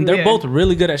to it, and they're Yeah. both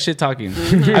really good at shit talking.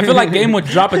 I feel like Game would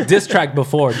drop a diss track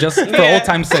before, just for Yeah. old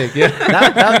time's sake. Yeah,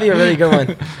 That would be a really good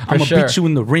one. I'm gonna sure. beat you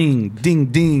in the ring, ding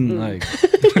ding. Like,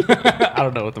 I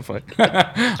don't know what the fuck.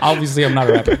 Obviously, I'm not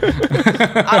a rapper.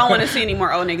 I don't want to see any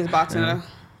more old niggas boxing though.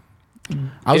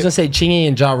 I was gonna say Chingy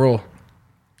and Ja Rule,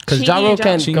 because Ja Chingy Rule and Ja-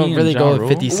 can Chingy go and really Ja go Rule? with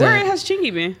 50 Where Cent. has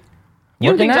Chingy been?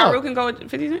 You don't Working think Ja out. Rule can go with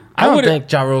 50 Cent? I don't wouldn't-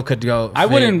 think Ja Rule could go. I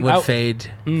wouldn't- I- fade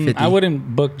 50. I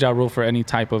wouldn't book Ja Rule for any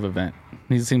type of event.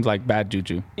 He seems like bad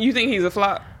juju. You think he's a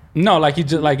flop? No, like he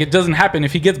just like it doesn't happen.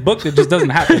 If he gets booked, it just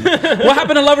doesn't happen. What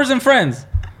happened to Lovers and Friends?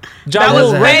 Ja That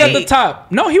Rule was right at fake. the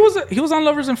top. No, he was on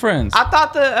Lovers and Friends. I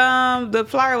thought the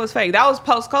flyer was fake. That was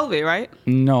post COVID, right?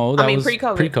 No, that I mean, was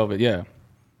pre-COVID. Pre-COVID, yeah.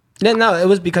 No, it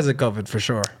was because of COVID for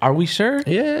sure. Are we sure?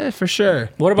 Yeah, for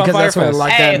sure. What about Because that's when Firefest?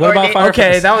 like Hey, that. What or about did- Firefest?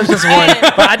 Okay, that was just one.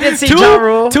 But I did see Ja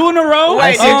Rule. Two in a row.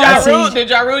 Wait, see- I see- did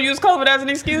Ja Rule use COVID as an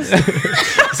excuse?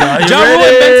 So, are you Ja Rule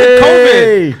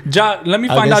ready? invented COVID. Let me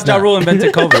find guess out Ja not. Rule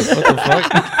invented COVID. What the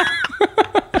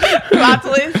fuck? Plot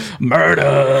twist.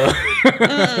 Murder.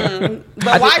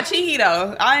 But why Chingy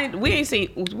though? We ain't seen.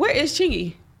 Where is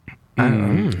Chingy? I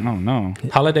don't know.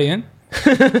 Holiday Inn?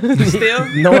 Still?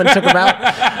 No one took him out.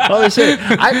 Holy shit!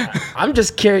 I'm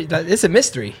just curious. It's a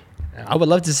mystery. I would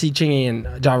love to see Chingy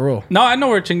and Ja Rule. No, I know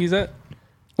where Chingy's at.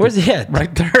 Where's he at?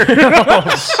 Right there.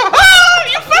 Oh,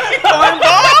 you fucking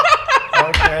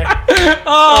cornball!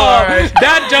 Oh,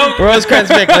 that joke. Rosecrans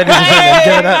Vic, ladies and gentlemen.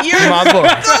 Give it up. You're to my boy.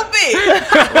 stupid. it.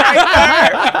 Right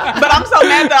there. But I'm so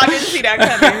mad that I didn't see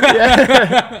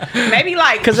that coming. Maybe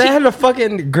like Because they had a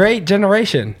fucking great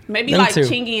generation. maybe Them like two.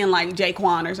 Chingy and like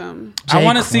Jaquan or something. I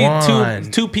want to see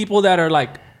Jaquan. two people that are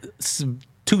like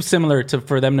too similar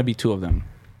for them to be two of them,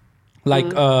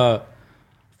 like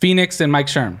Phoenix and Mike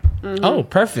Sherm. Oh,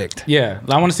 perfect. Yeah,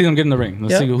 I want to see them get in the ring.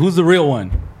 Let's Yep. see who's the real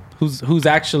one. Who's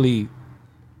actually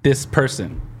this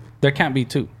person. There can't be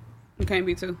two. It can't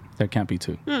be two. There can't be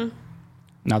two.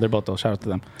 Now they're both though. Shout out to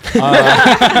them.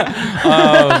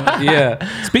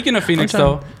 Yeah. Speaking of Phoenix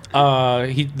though,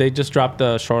 they just dropped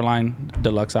the Shoreline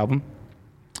Deluxe album,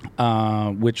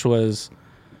 which was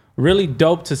really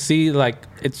dope to see. Like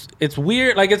it's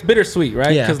weird. Like it's bittersweet,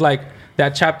 right? Yeah. Because like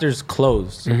that chapter's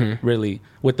closed. Really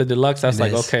with the Deluxe. That's It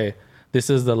like is. okay. This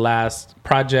is the last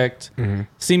project.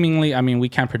 Seemingly, I mean, we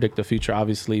can't predict the future,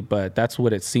 obviously, but that's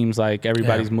what it seems like.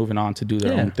 Everybody's moving on to do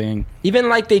their Yeah. own thing. Even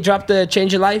like they dropped the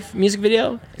Change Your Life music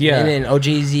video. Yeah. And then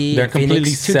OGZ. They're and Phoenix,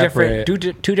 completely two separate.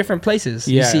 two different places.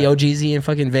 Yeah. You see OGZ in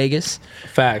fucking Vegas,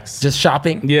 Facts. just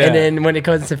shopping. Yeah. And then when it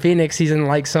comes to Phoenix, he's in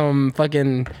like some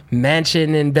fucking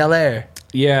mansion in Bel Air.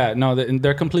 Yeah, no,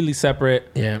 they're completely separate.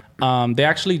 Yeah.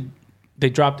 They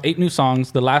dropped 8 new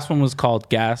songs. The last one was called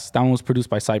Gas. That one was produced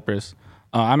by Cypress.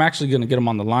 I'm actually gonna get him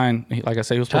on the line. Like I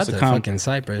said, he was Shout supposed out to to come. fucking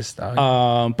Cypress,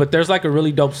 dog. But there's like a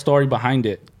really dope story behind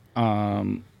it.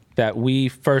 That we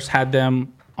first had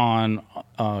them on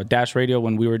Dash Radio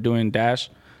when we were doing Dash.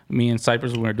 Me and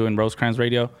Cypress, when we were doing Rosecrans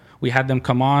Radio. We had them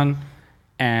come on,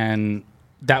 and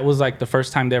that was like the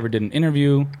first time they ever did an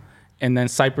interview. And then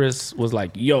Cypress was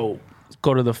like, "Yo, let's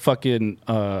go to the fucking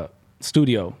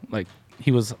studio." Like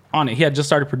he was on it. He had just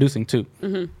started producing too.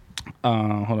 Hold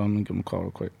on, let me give him a call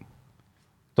real quick.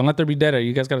 Don't let there be dead air.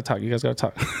 You guys gotta talk.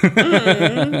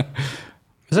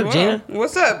 What's up, Gina?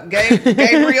 What's up,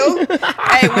 Gabriel?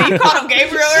 Hey, when you called him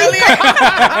Gabriel earlier,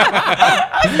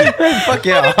 Fuck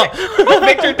yeah. who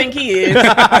Victor think he is?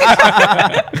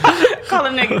 Call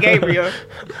him nigga Gabriel.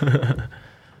 Let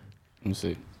me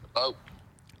see. Oh,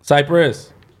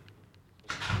 Cypress,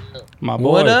 my boy.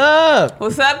 What up?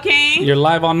 What's up, King? You're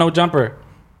live on No Jumper.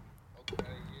 okay,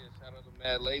 yeah. Shout out to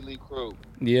Mad Lately crew.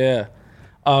 Yeah.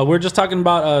 We're just talking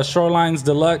about Shoreline's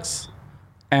Deluxe.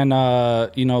 And,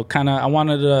 kind of, I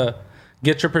wanted to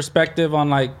get your perspective on,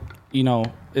 like,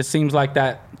 it seems like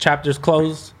that chapter's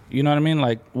closed. You know what I mean?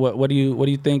 Like, what do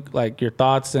you think, like, your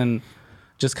thoughts and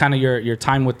just kind of your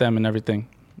time with them and everything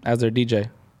as their DJ?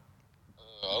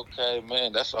 Okay,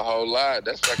 man, that's a whole lot.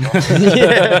 That's like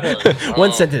a whole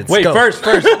One sentence. Wait, go. first.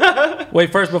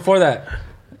 First, before that.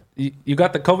 You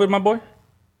got the COVID, my boy?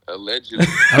 Allegedly.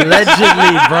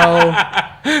 Allegedly, bro.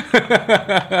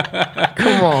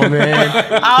 Come on, man.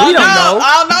 I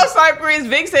don't know, Cypress.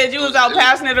 Vic said you was out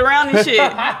passing it around and shit.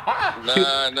 Nah.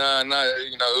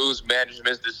 You know, it was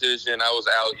management's decision. I was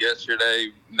out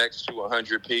yesterday next to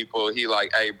 100 people. He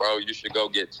like, hey, bro, you should go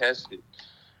get tested.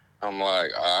 I'm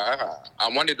like, I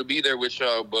wanted to be there with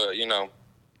y'all, but,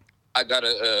 I got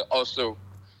to also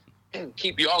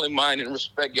keep y'all in mind and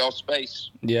respect y'all space.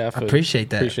 Yeah, I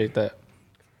appreciate that. Appreciate that.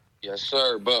 Yes,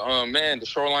 sir. But, man, the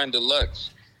Shoreline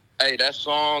Deluxe. Hey, that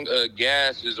song,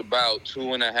 Gas, is about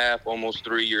 2.5, almost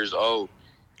 3 years old.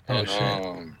 Oh,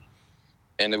 shit.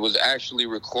 And it was actually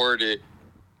recorded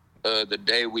the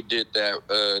day we did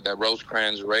that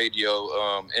Rosecrans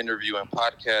Radio interview and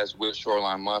podcast with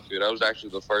Shoreline Mafia. That was actually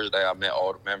the first day I met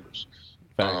all the members.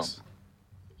 Facts.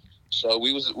 So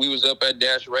we was up at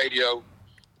Dash Radio.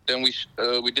 Then we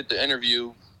did the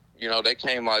interview. They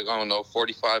came like, I don't know,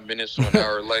 45 minutes to an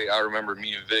hour late. I remember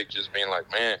me and Vic just being like,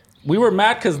 man. We were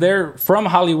mad because they're from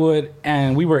Hollywood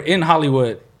and we were in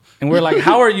Hollywood. And we're like,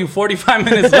 how are you 45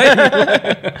 minutes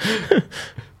late?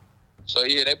 So,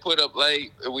 yeah, they put up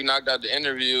late. We knocked out the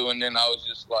interview, and then I was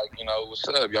just like, what's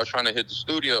up? Y'all trying to hit the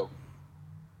studio?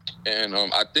 And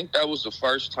I think that was the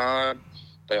first time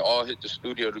they all hit the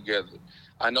studio together.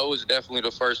 I know it's definitely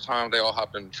the first time they all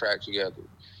hopped in the track together.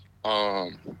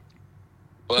 But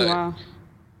Wow.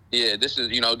 yeah, this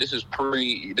is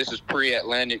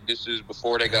pre-Atlantic. This is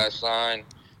before they got signed.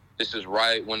 This is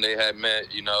right when they had met,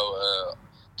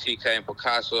 TK and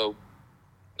Picasso.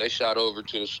 They shot over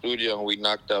to the studio and we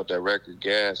knocked out that record,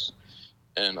 Gas.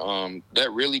 And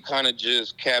that really kind of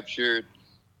just captured,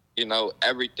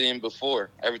 everything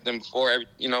before. That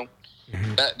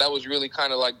was really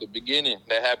kind of like the beginning.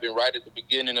 That happened right at the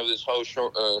beginning of this whole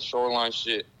Shoreline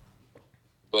shit.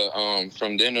 But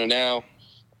from then to now,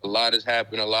 a lot has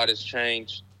happened. A lot has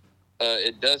changed.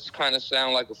 It does kind of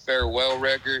sound like a farewell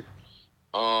record.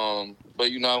 But,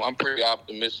 I'm pretty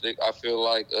optimistic. I feel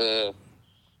like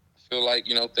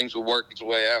things will work its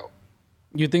way out.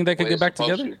 You think they could get back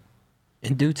together?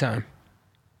 In due time.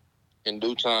 in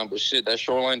due time. But shit, that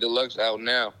Shoreline Deluxe out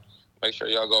now. Make sure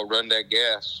y'all go run that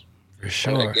gas. For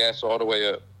sure. Run that gas all the way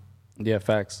up. Yeah,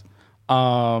 facts.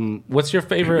 What's your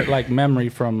favorite like memory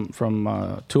from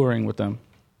touring with them?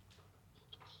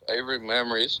 Favorite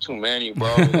memory? It's too many,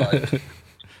 bro. Like,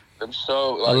 I'm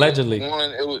so like, allegedly.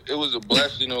 One, it was a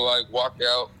blessing to like walk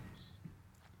out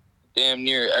damn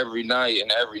near every night,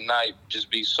 and every night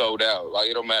just be sold out. Like,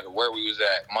 it don't matter where we was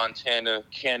at, Montana,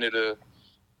 Canada,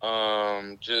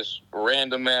 just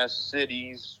random ass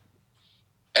cities,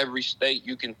 every state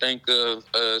you can think of,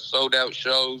 sold out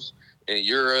shows in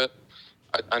Europe.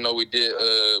 I know we did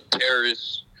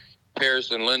Paris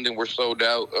and London were sold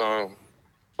out.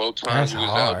 Both times we was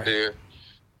out there.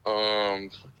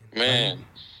 Man,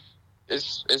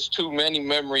 it's too many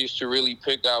memories to really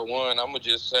pick out one. I'm gonna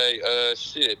just say,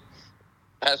 shit.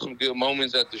 Had some good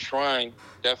moments at the Shrine.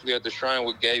 Definitely at the Shrine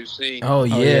with Gabe C. Oh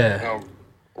yeah.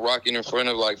 Rocking in front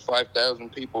of like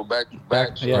 5,000 people back to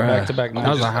back. Yeah, back to back. That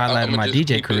was a highlight of my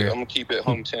DJ career. I'm gonna keep it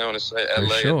hometown and say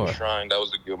LA at the Shrine. That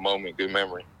was a good moment, good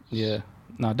memory. Yeah,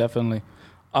 no, definitely.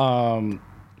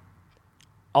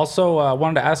 Also, I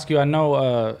wanted to ask you. I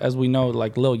know, as we know,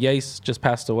 like Lil Yace just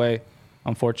passed away,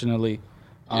 unfortunately.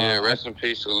 Yeah, rest in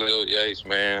peace to Lil Yace,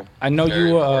 man. I know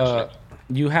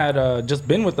you had just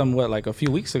been with them, like a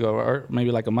few weeks ago, or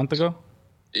maybe like a month ago?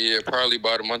 Yeah, probably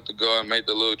about a month ago. I made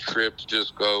the little trip to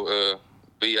just go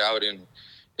be out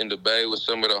in the Bay with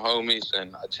some of the homies,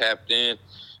 and I tapped in.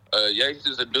 Yace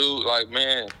is a dude, like,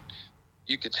 man,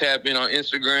 you could tap in on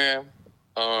Instagram,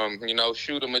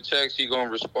 shoot him a text, he gonna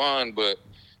respond, but,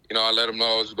 I let him know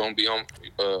I was gonna be on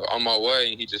my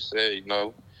way, and he just said,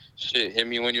 shit, hit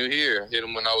me when you're here. Hit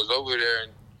him when I was over there,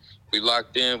 and we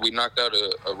locked in. We knocked out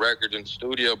a record in the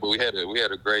studio, but we had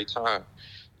a great time.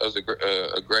 That was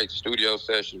a great studio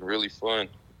session, really fun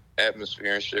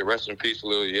atmosphere and shit. Rest in peace,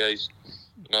 Lil Yace.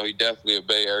 He definitely a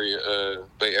Bay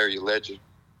Area legend.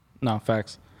 No,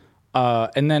 facts.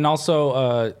 And then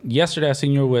also yesterday I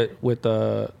seen you with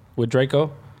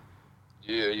Draco.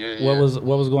 Yeah.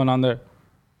 What was going on there?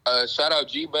 Shout out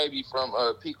G Baby from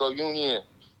Pico Union.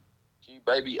 G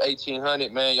Baby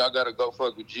 1800, man. Y'all gotta go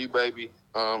fuck with G Baby.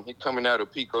 He coming out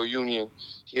of Pico Union.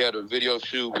 He had a video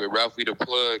shoot with Ralphie the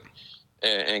Plug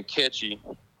and Ketchy,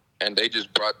 and they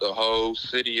just brought the whole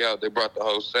city out. They brought the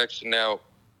whole section out.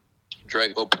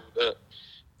 Draco pulled up,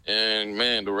 and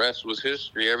man, the rest was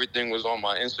history. Everything was on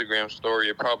my Instagram story.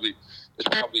 It's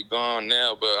probably gone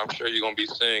now, but I'm sure you're gonna be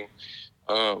seeing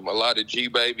a lot of G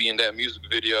Baby in that music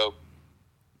video.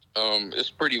 It's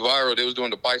pretty viral. They was doing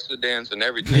the bicycle dance and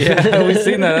everything. Yeah, we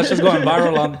seen that. That's just going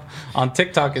viral on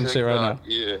TikTok and shit right now.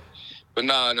 Yeah, but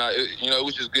it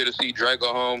was just good to see Draco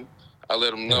home. I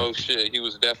let him know shit. He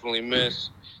was definitely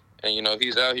missed, and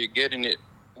he's out here getting it.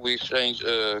 We exchanged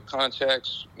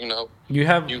contacts. You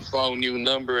have new phone, new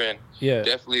number, and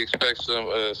definitely expect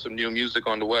some new music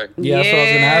on the way. Yeah, that's what I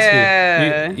was gonna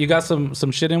ask you. You got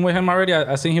some shit in with him already?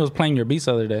 I seen he was playing your beats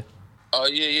the other day. Oh,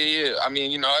 yeah. I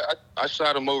mean, I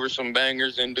shot him over some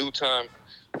bangers in due time.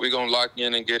 We're going to lock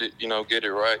in and get it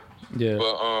right. Yeah.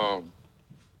 But,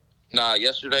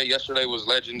 yesterday was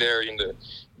legendary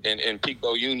in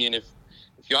Pico Union. If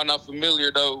y'all not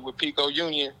familiar, though, with Pico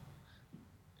Union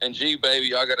and G Baby,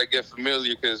 y'all got to get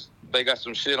familiar because they got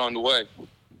some shit on the way.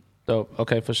 Dope.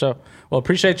 Okay, for sure. Well,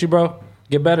 appreciate you, bro.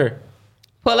 Get better.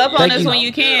 Pull up on us when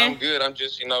you can. I'm good. I'm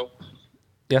just,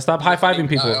 Yeah, stop high-fiving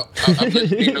people. I'm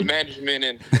just being the management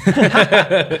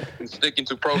and sticking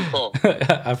to protocol.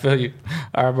 I feel you.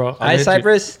 All right, bro. All right,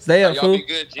 Cypress. Stay up, fool. Y'all be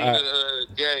good, Gina,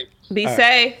 Gabe. Be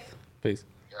safe. Peace.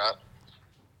 Yeah.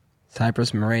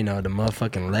 Cypress Moreno, the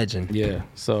motherfucking legend. Yeah,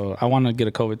 so I want to get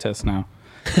a COVID test now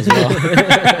as well.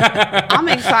 I'm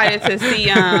excited to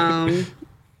see,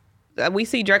 we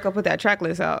see Draco put that track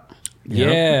list out.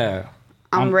 Yeah.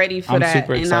 I'm ready for that. I'm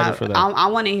super excited for that. I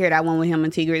want to hear that one with him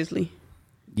and T Grizzly.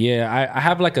 Yeah, I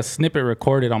have like a snippet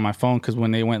recorded on my phone because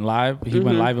when they went live, he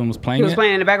went live and was playing it. He was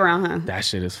playing in the background, huh? That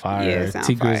shit is fire.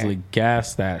 T Grizzly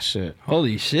gassed that shit.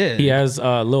 Holy shit. He has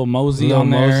Lil Mosey on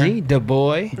there. Lil Mosey, Da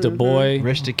Boy.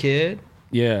 Rich the Kid.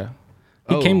 Yeah.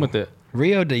 He came with it.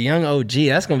 Rio the Young OG.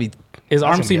 That's going to be... Is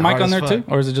RMC Mike on there too?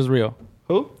 Or is it just Rio?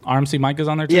 Who? RMC Mike is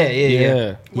on there too?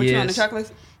 Yeah. Which one on the track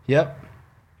list? Yep.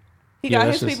 He got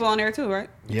his people on there too, right?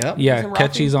 Yep. Yeah,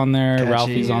 Ketchy's on there.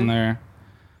 Ralphie's on there.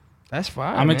 That's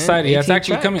fine. I'm excited. Yeah, it's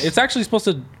actually coming. It's actually supposed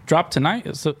to drop tonight.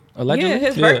 It's allegedly. Yeah,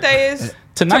 his birthday is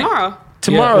tonight.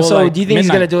 Tomorrow. Yeah, so do you think he's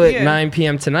gonna do it 9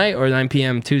 p.m. tonight or 9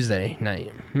 p.m. Tuesday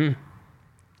night?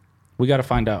 We got to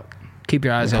find out. Keep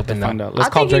your eyes open. Find out. Let's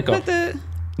call Draco.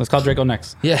 Let's call Draco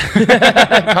next. Yeah.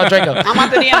 Call Draco. I'm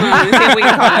out the DM and see if we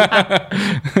can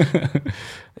call him.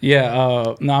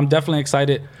 Yeah. No, I'm definitely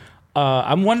excited.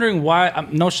 I'm wondering why.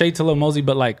 No shade to Lil Mosey,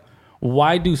 but like,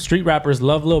 why do street rappers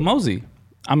love Lil Mosey?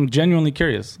 I'm genuinely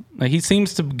curious. Like, he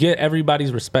seems to get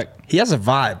everybody's respect. He has a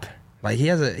vibe. Like he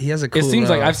has a cool. It seems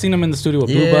like I've seen him in the studio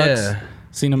with Blue Bucks.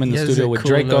 Seen him in the studio with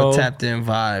Draco. Tapped in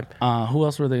vibe. Who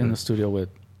else were they in the studio with?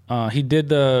 He did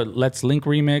the Let's Link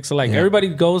remix. So like everybody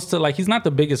goes to like, he's not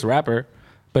the biggest rapper,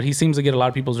 but he seems to get a lot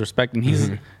of people's respect. And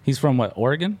he's from what,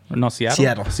 Oregon? Or no,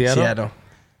 Seattle? Seattle.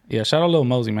 Yeah, shout out Lil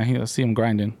Mosey, man. I see him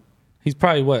grinding. He's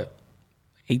probably what,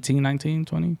 18, 19,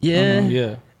 20? Yeah.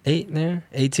 Yeah.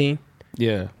 18.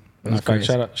 Yeah.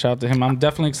 Shout out to him. I'm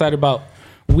definitely excited about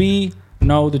We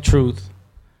Know the Truth.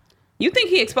 You think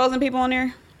he exposing people on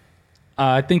there?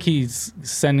 I think he's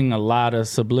sending a lot of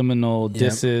subliminal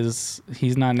disses.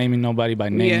 He's not naming nobody by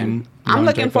name. Yeah. I'm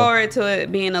looking forward to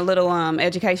it being a little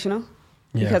educational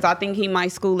because I think he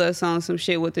might school us on some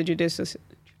shit with the judicial.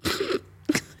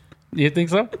 You think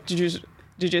so?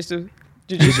 Jujitsu.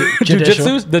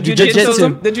 Jujitsu? The Jiu-jitsu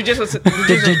system.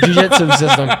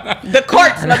 The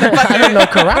courts, motherfucker. I don't know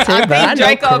karate, but I know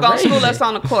Draco gonna karate. school us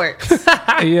on the courts.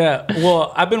 Yeah.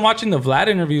 Well, I've been watching the Vlad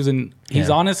interviews, and he's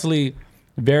honestly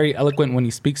very eloquent when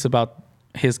he speaks about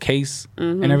his case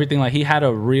and everything. Like, he had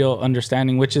a real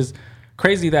understanding, which is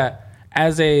crazy that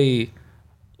as a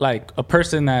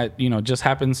person that, you know, just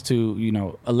happens to, you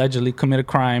know, allegedly commit a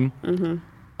crime,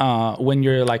 when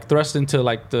you're like thrust into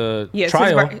like the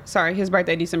trial. His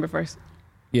birthday December 1st.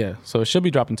 Yeah, so it should be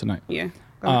dropping tonight. Yeah.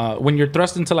 When you're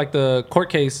thrust into like the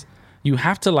court case, you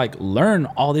have to like learn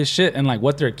all this shit and like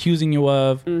what they're accusing you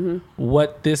of,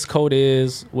 what this code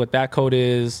is, what that code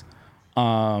is.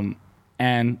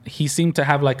 And he seemed to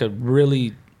have like a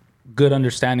really good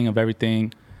understanding of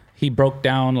everything. He broke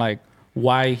down like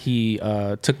why he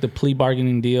took the plea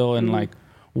bargaining deal and like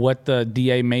what the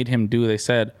DA made him do. They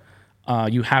said,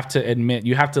 you have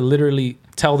to literally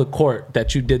tell the court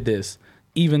that you did this,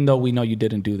 even though we know you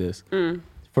didn't do this,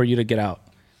 for you to get out.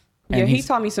 And he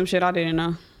taught me some shit I didn't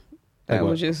know. That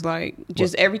was just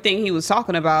everything he was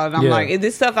talking about. And I'm like,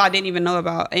 this stuff I didn't even know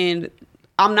about. And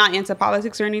I'm not into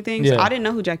politics or anything, so I didn't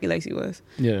know who Jackie Lacey was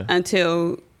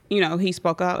until, you know, he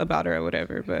spoke out about her or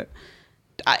whatever. But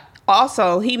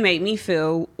he made me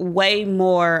feel way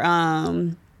more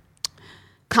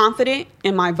confident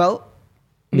in my vote.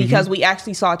 Because we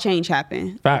actually saw change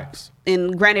happen. Facts.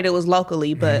 And granted, it was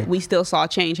locally, but we still saw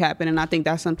change happen. And I think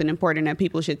that's something important that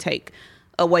people should take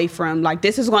away from. Like,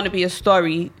 this is going to be a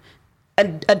story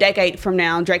a decade from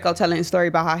now. Draco telling a story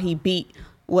about how he beat,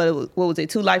 what was it,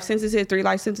 2 life sentences, 3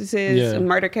 life sentences, a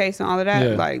murder case and all of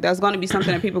that. Like, that's going to be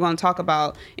something that people are going to talk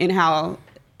about and how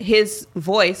his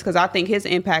voice, because I think his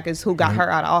impact is who got her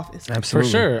out of office. Absolutely.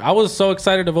 For sure. I was so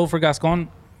excited to vote for Gascon.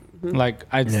 Like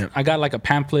I got like a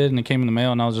pamphlet and it came in the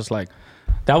mail and I was just like,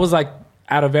 that was like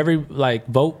out of every like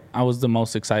vote, I was the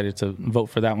most excited to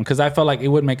vote for that one because I felt like it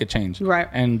would make a change. Right.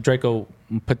 And Draco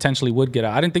potentially would get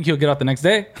out. I didn't think he would get out the next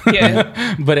day.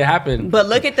 Yeah. But it happened. But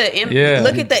look at the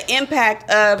impact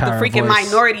of the freaking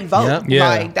minority vote. Yep. Yeah.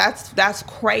 Like that's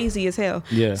crazy as hell.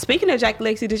 Yeah. Speaking of Jackie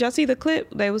Lacey, did y'all see the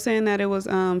clip? They were saying that it was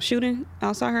shooting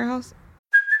outside her house.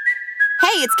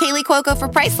 Hey, it's Kaylee Cuoco for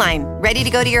Priceline. Ready to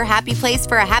go to your happy place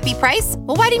for a happy price?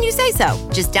 Well, why didn't you say so?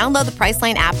 Just download the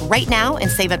Priceline app right now and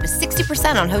save up to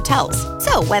 60% on hotels.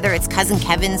 So whether it's Cousin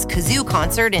Kevin's Kazoo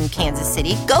Concert in Kansas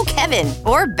City, go Kevin,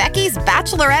 or Becky's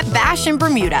Bachelorette Bash in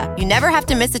Bermuda, you never have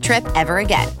to miss a trip ever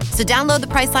again. So download the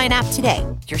Priceline app today.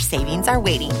 Your savings are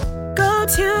waiting. Go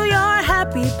to your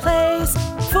happy place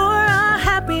for a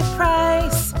happy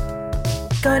price.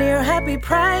 Go to your happy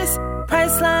price,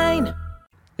 Priceline.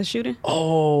 The shooting?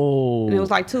 Oh. And it was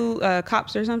like 2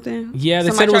 cops or something? Yeah, they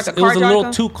said it was a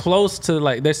little too close to,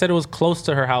 like, they said it was close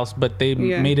to her house, but they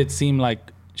made it seem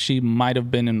like she might have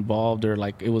been involved or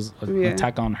like it was an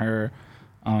attack on her.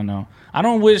 I don't know. I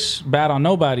don't wish bad on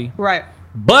nobody. Right.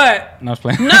 But, no, I was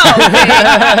playing. No.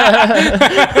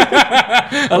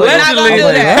 Allegedly.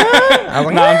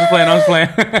 No, I'm just playing.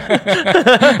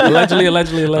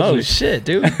 Allegedly. Oh, shit,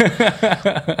 dude.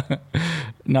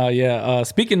 No, yeah.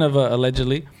 Speaking of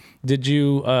allegedly, did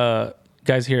you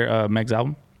guys hear Meg's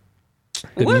album?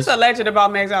 What's alleged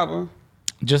about Meg's album?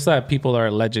 Just that people are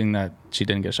alleging that she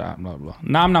didn't get shot, blah, blah.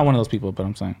 No, I'm not one of those people, but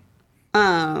I'm saying.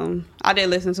 I did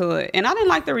listen to it, and I didn't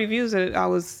like the reviews that I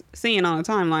was seeing on the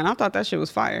timeline. I thought that shit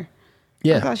was fire.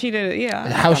 Yeah. I thought she did it. Yeah.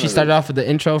 How she started off with the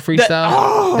intro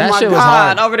freestyle. That shit was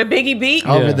hard. Over the Biggie beat.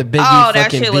 Over the Biggie that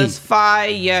fucking shit beat. was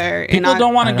fire. People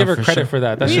don't want to give her credit for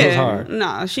that. That shit was hard.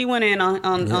 Nah, she went in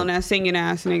on that singing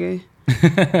ass nigga.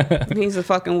 He's a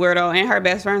fucking weirdo, and her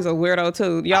best friend's a weirdo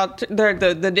too. Y'all,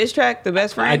 the diss track, the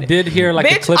best friend. I did hear like a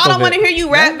Bitch, clip I don't of want to it. hear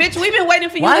you rap, bitch. We've been waiting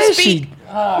for you Why to is speak.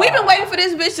 We've been waiting for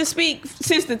this bitch to speak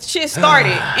since the shit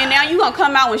started, and now you gonna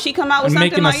come out when she come out with something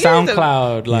Making like a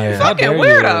SoundCloud, like how fucking dare you?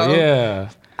 weirdo. Yeah,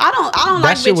 I don't That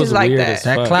like shit was bitches like weird that. as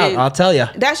That fuck. clout, And I'll tell you.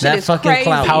 that shit is fucking crazy.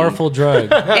 clout. powerful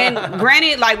drug. And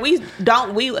granted, like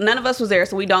none of us was there,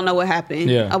 so we don't know what happened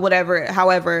Yeah. or whatever.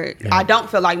 However, I don't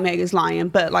feel like Meg is lying,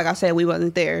 but like I said, we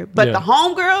wasn't there. But Yeah. the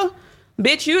homegirl,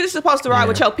 bitch, you just supposed to ride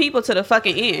with your people to the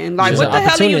fucking end. Like, She's what an the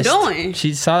hell are you opportunist. doing?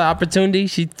 She saw the opportunity.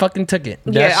 She fucking took it.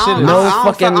 Yeah, shit I don't- is- No I don't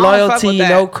fucking fuck- I don't fuck loyalty, with that.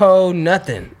 no code,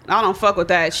 nothing. I don't fuck with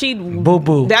that. She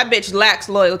Boo-boo. That bitch lacks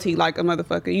loyalty like a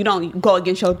motherfucker. You don't go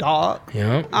against your dog.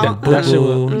 Yeah. I don't- That shit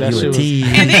was- Boo-boo, that you shit a was- tease.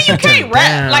 And then you can't rap.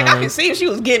 Down. Like I can see if she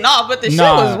was getting off, but the shit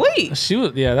Nah, was weak. She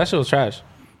was. Yeah, that shit was trash.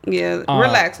 Yeah,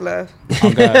 relax, love.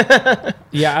 Oh, God.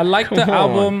 Yeah, I like the Come on.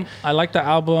 album. I like the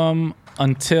album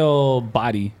until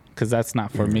Body, because that's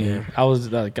not for me. I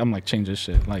was like, I'm like, change this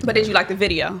shit. Like, But did you like the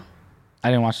video? I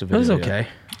didn't watch the It video. was yet. okay.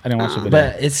 I didn't watch the video.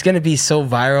 But it's gonna be so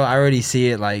viral. I already see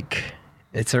it. Like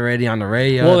it's already on the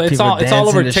radio. Well, it's People all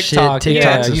over dancing to TikTok. Shit. Yeah,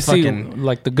 TikTok's you just see fucking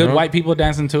like the good Nope. white people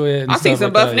dancing to it. And I seen stuff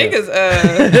some like buff that,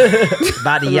 niggas.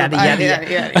 body yada yada.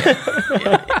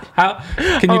 Yeah. How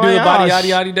can you Oh do my the body gosh. yaddy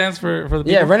yaddy dance for the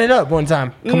people? Yeah, run it up one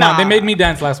time. Come on, they made me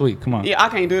dance last week. Come on, Yeah, I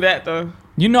can't do that though.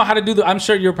 you know how to do the. I'm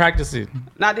sure you're practicing.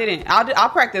 No, I didn't. I'll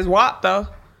practice WAP though.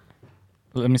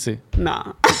 Let me see.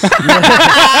 Nah.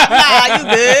 Nah, you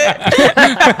good.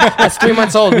 That's 3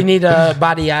 months old. We need a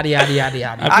body yada yada yada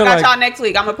yada. I feel got like- y'all next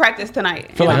week. I'm gonna practice tonight.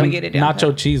 I feel I'm like gonna get it down.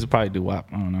 nacho cheese would probably do WAP.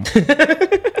 I don't know.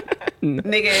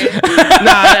 Nigga.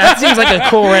 Nah, that seems like a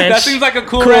cool ranch. That seems like a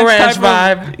cool ranch type of-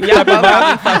 vibe. Y'all both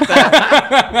got me fucked up.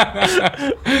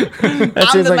 That I'm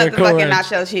seems the like a cool motherfucking ranch.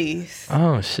 nacho cheese.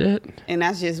 Oh shit. And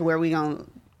that's just where we gonna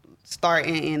start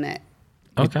and end at.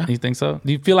 Okay. You think so?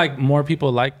 Do you feel like more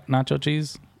people like nacho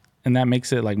cheese, and that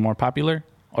makes it like more popular,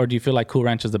 or do you feel like Cool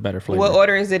Ranch is the better flavor? What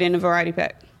order is it in the variety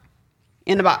pack?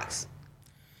 In the box.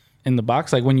 In the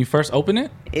box, like when you first open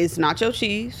it? It's nacho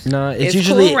cheese. No, it's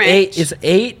usually Cool Ranch. 8. It's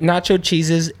 8 nacho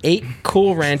cheeses, 8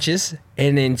 cool ranches,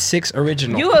 and then 6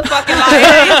 original. You a fucking liar.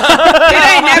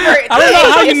 It ain't never. I don't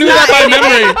know how you it's knew not-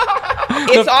 that by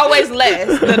memory. It's always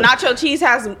less. The nacho cheese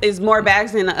is more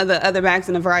bags than the other bags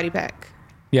in the variety pack.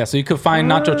 Yeah, so you could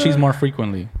find nacho cheese more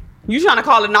frequently. You trying to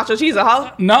call it nacho cheese a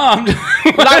hoe? No, I'm just,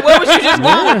 Like, where was you just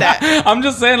going with that? I'm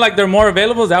just saying like they're more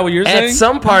available. Is that what you're At saying?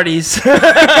 some parties, I'm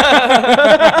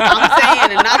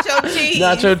saying the nacho cheese.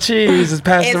 nacho cheese is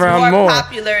passed is around more.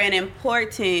 popular and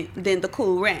important than the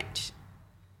Cool Ranch.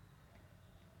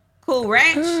 Cool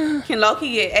Ranch can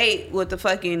low-key get 8 with the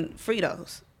fucking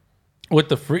Fritos. With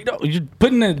the Frito, you're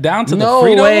putting it down to No the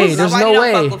Fritos. way. There's Nobody no don't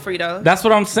way. fuck with Fritos. That's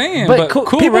what I'm saying. But cool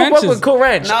people Ranch fuck is with Cool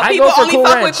Ranch. No, I people go for only Cool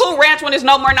fuck Ranch. with Cool Ranch when there's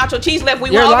no more nacho cheese left. We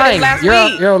You're went over lying. this last You're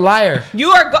week. a liar. You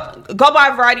are go buy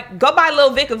variety. Go buy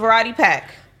Lil Vic a variety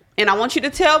pack, and I want you to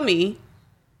tell me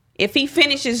if he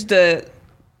finishes the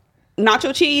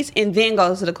nacho cheese and then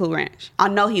goes to the Cool Ranch. I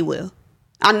know he will.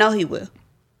 I know he will.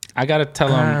 I gotta tell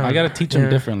him. I gotta teach him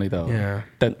differently though. Yeah.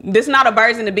 That This is not a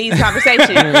birds and the bees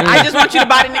conversation. I just want you to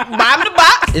buy him the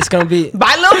box, It's gonna be.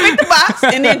 buy Lil Vic the box,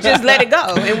 and then just let it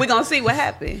go, and we're gonna see what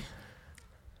happens.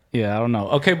 yeah, I don't know.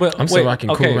 Okay, but I'm still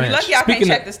rocking Cool Ranch. Lucky I can't Speaking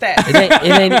check of- the stats.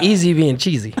 It ain't easy being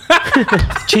cheesy.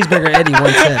 Cheeseburger Eddie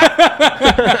once said.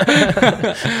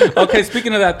 Okay,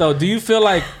 speaking of that though, do you feel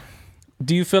like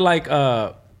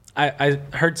I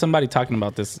heard somebody talking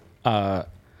about this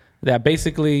that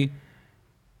basically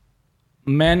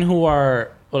men who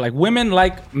are or like women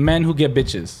like men who get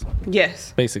bitches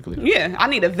Yes. basically. Yeah, I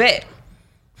need a vet.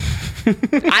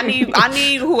 I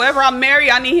need whoever I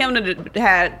marry. I need him to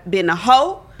have been a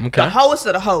hoe. Okay. The hoest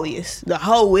of the hoest. The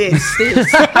hoest. Keon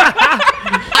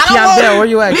Bell, where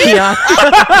you at, Keon?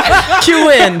 Q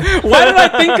in. Why did I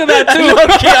think of that too?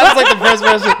 Keon's like the first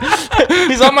person.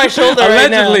 He's on my shoulder right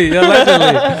now.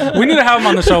 Allegedly. We need to have him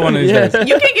on the show one of these days.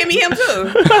 You can give me him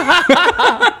too.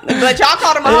 But y'all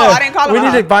called him a hoe. I didn't call him We a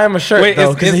need hoe. to buy him a shirt Wait,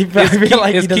 though, because he feel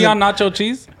like is he doesn't. Keon nacho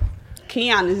cheese?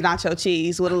 Keon is nacho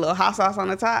cheese with a little hot sauce on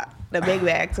the top. The big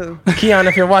bag too. Keon,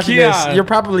 if you're watching this, Keon. you're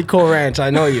probably Cool Ranch. I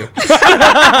know you.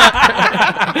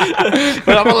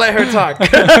 But I'm gonna let her talk.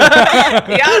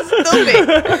 Y'all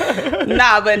stupid.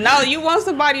 Nah, but no, you want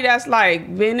somebody that's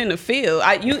like been in the field.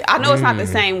 I know it's not the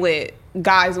same with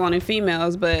guys wanting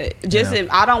females, but just if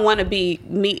I don't want to be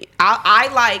me. I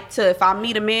like to, if I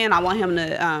meet a man, I want him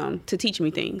to teach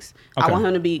me things. I Okay. want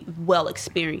him to be well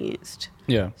experienced.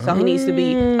 Yeah. So he needs to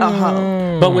be a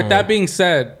hoe. But with that being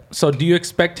said, so do you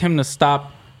expect him to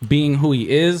stop being who he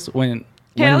is when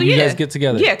Hell you yeah. guys get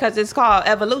together? Yeah, because it's called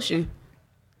evolution.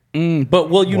 But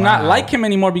will you not like him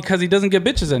anymore because he doesn't get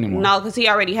bitches anymore? No, because he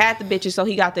already had the bitches, so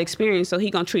he got the experience. So he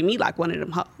gonna treat me like one of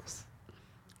them hoes.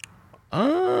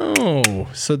 Oh,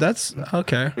 so that's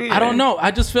okay. I don't know.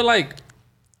 I just feel like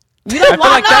You don't I feel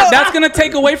like that's gonna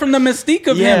take away from the mystique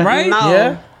of him, right? No,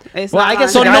 Yeah. it's Well, not I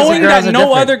guess So Guys and knowing girls that are no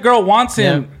different. other girl wants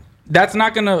him, that's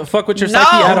not gonna fuck with your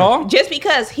psyche at all. Just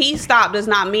because he stopped does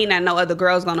not mean that no other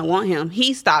girl's gonna want him.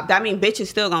 He stopped. That means bitches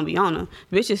still gonna be on him.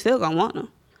 Bitches still gonna want him.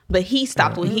 But he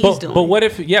stopped what he's doing. But what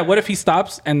if he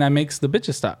stops and that makes the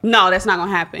bitches stop? No, that's not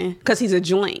gonna happen because he's a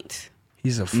joint.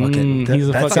 He's a fucking. he's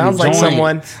a that fucking sounds like joint.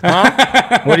 someone.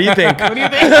 Huh? What do you think? What do you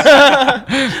think?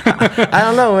 I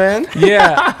don't know, man.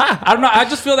 Yeah, I don't know. I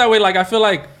just feel that way. Like I feel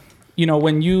like,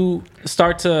 when you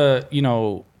start to,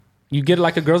 you get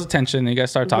like a girl's attention and you guys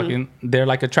start talking, they're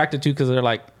like attracted to you because they're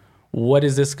like, what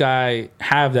does this guy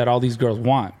have that all these girls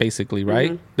want, basically,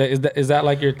 right? Is that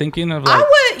like you're thinking of? Like,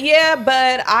 I would, yeah,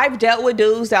 but I've dealt with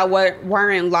dudes that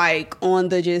weren't like on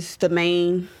the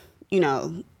main,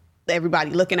 everybody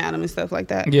looking at them and stuff like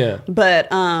that. Yeah.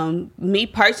 But me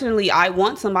personally, I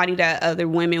want somebody that other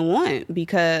women want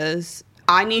because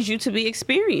I need you to be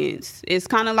experienced. It's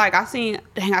kind of like I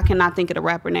cannot think of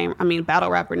the battle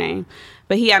rapper name,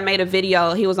 but he had made a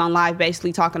video. He was on live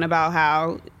basically talking about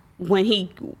how when he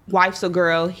wifes a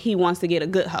girl, he wants to get a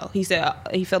good hoe. He said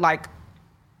he feel like,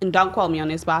 and don't quote me on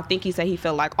this, but I think he said he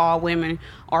felt like all women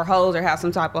are hoes or have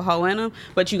some type of hoe in them,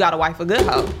 but you got to wife a good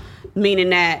hoe. Meaning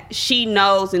that she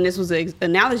knows, and this was an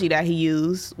analogy that he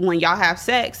used, when y'all have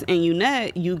sex and you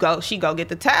nut, she go get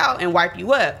the towel and wipe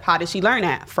you up. How did she learn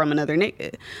that? From another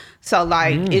nigga. So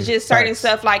like, it's just certain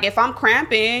stuff. Like if I'm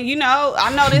cramping,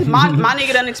 I know this, my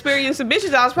nigga done experienced some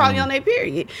bitches I was probably on their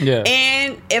period. Yeah.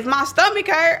 And if my stomach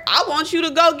hurt, I want you to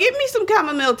go get me some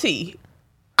chamomile tea.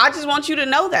 I just want you to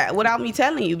know that without me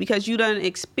telling you because you done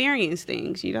experienced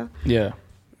things, Yeah.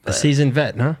 A seasoned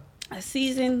vet, huh? A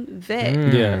seasoned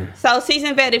vet. Yeah. So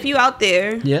seasoned vet, if you out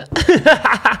there, Yeah.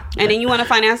 and then you want to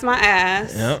finance my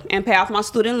ass Yep. and pay off my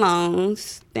student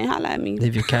loans, then holla at me.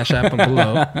 Leave your cash app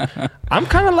below. I'm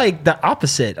kind of like the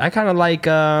opposite. I kind of like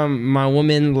my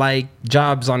woman like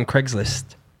jobs on Craigslist.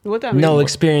 What that mean? No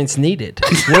experience needed.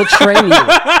 We'll train you.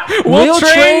 We'll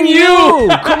train you.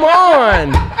 Come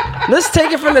on. Let's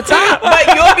take it from the top. But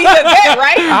you'll be the vet,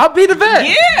 right? I'll be the vet.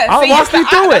 Yeah. I'll walk you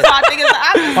through it. That's why I think it's the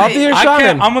opposite. I'll be your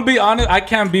shaman. I'm gonna be honest. I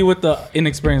can't be with the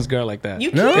inexperienced girl like that. You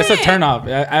can't. It's a turnoff.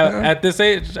 At this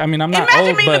age, I mean, I'm not Imagine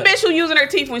old, me, but the bitch who using her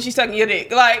teeth when she's sucking your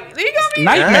dick. Like, you gonna be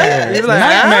nightmare. He's like,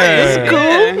 Nightmare.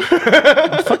 This is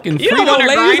cool. Fucking You don't want her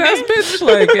Frito-Lay's ass grinding. bitch.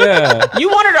 Like, yeah. You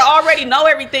want her to already know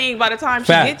everything by the time she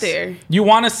get Facts. there. You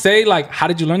want to say like, how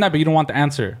did you learn that? But you don't want the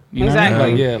answer. You know what I mean?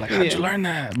 Exactly. Like, yeah, like how did Yeah. you learn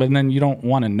that? But then you don't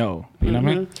want to know. You know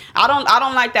what I mean? I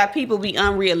don't like that people be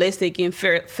unrealistic and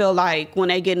feel like when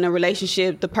they get in a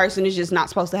relationship, the person is just not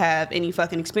supposed to have any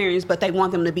fucking experience, but they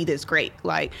want them to be this great.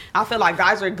 Like, I feel like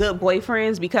guys are good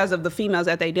boyfriends because of the females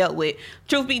that they dealt with.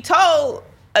 Truth be told,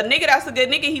 a nigga that's a good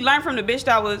nigga, he learned from the bitch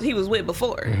that he was with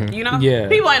before. You know? Yeah.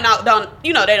 People they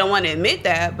don't want to admit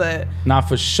that, but Not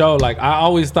for sure. Like I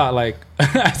always thought like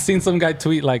I seen some guy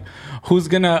tweet like, who's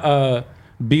gonna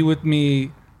be with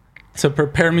me to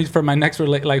prepare me for my next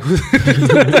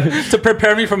to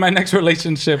prepare me for my next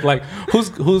relationship. Like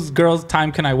whose girl's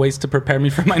time can I waste to prepare me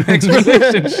for my next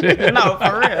relationship? no,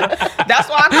 for real. That's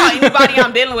why I call anybody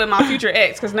I'm dealing with my future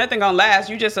ex, because nothing gonna last.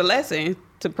 You just a lesson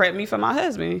to prep me for my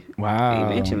husband. Wow.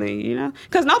 Eventually,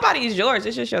 because nobody is yours.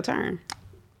 It's just your turn.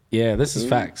 Yeah, this is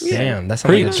facts. Damn, that's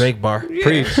like a Drake bar.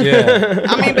 Preach, yeah.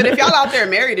 I mean, but if y'all out there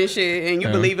married and shit and you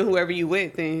believe in whoever you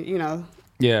with, then,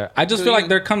 Yeah. I just feel like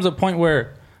there comes a point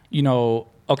where,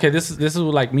 okay, this is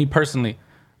like me personally.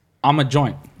 I'm a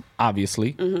joint,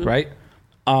 obviously, right?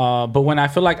 But when I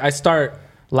feel like I start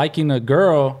liking a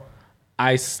girl,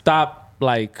 I stop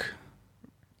like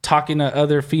talking to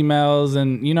other females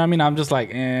and you know what I mean? I'm just like,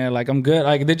 like I'm good.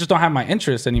 Like they just don't have my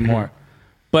interest anymore.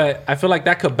 But I feel like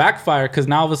that could backfire because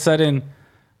now all of a sudden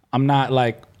I'm not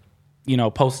like,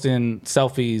 posting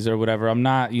selfies or whatever. I'm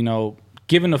not,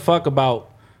 giving a fuck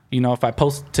about, if I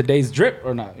post today's drip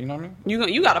or not. You know what I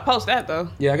mean? you got to post that, though.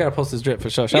 Yeah, I got to post this drip for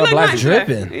sure. You Shout out look Blasey. nice,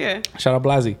 Dripping. Yeah. Shout out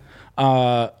Blasey.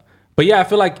 But yeah, I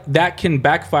feel like that can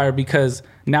backfire because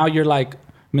now you're like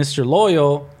Mr.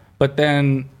 Loyal, but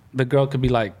then the girl could be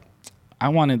like, I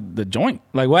wanted the joint.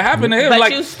 Like, what happened to him? But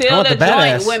Like, you still want the the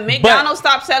badass. joint. When McDonald's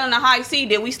stopped selling the high C,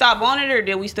 did we stop wanting it or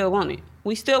did we still want it?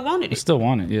 We still wanted I it. still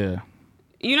want it, yeah.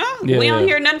 Yeah, Yeah, we don't yeah.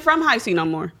 hear nothing from high C no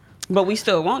more. But we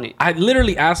still want it. I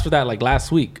literally asked for that like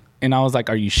last week. And I was like,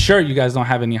 are you sure you guys don't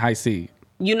have any high C?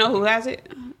 You know who has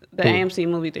it? The AMC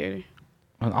movie theater.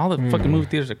 All the fucking movie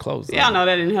theaters are closed. Yeah, I know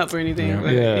that didn't help or anything,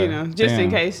 but Yeah. you know, just in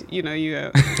Damn. case, you know, you.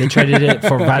 They traded it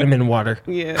for vitamin water.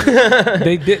 Yeah.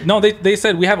 They did. No, they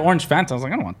said we have orange Fanta. I was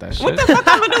like, I don't want that shit. What the fuck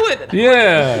I'm gonna do with it?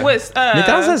 Yeah. With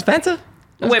McDonald's has Fanta?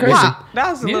 That's with crazy. pop. That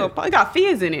was a little. It got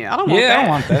fizz in it. I don't want Yeah, that. I don't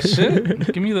want that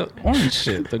shit. Give me the orange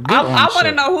shit. The good I orange want to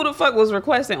shit. know who the fuck was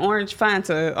requesting orange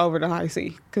Fanta over the High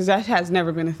C, because that has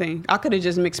never been a thing. I could have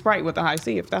just mixed Sprite with the High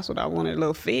C if that's what I wanted, a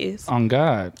little fizz. On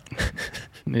God.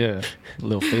 Yeah.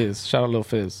 Lil Fizz. Shout out Lil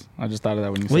Fizz. I just thought of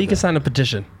that when you said Well, you can that. sign a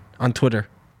petition on Twitter.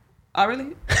 Oh,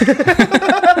 really?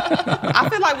 I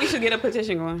feel like we should get a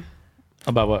petition going.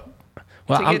 About what?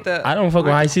 Well, To get the- I don't fuck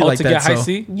with High C Oh, like to that. get High so-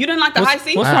 C? You didn't like the High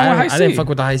C? what's wrong with High I didn't C? fuck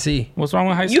with the High C. What's wrong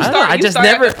with High C? You I don't know, start. I You just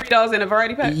started never- at the Fritos in a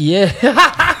variety pack.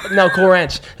 Yeah. No, Cool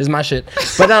Ranch is my shit.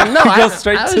 But no, Go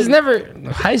straight I to- was never.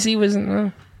 High C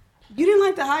wasn't. You didn't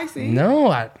like the High C? No,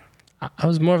 I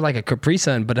was more of like a Capri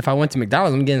Sun. But if I went to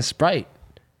McDonald's, I'm getting Sprite.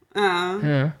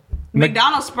 Uh-huh.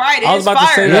 McDonald's Sprite I was is about to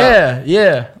fire. say though. that.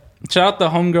 Yeah. Shout out the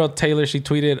homegirl Taylor. She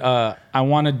tweeted, I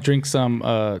want to drink some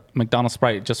McDonald's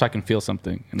Sprite just so I can feel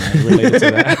something. And I related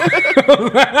to that.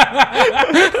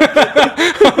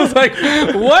 I was like,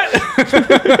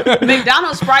 what?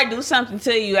 McDonald's Sprite do something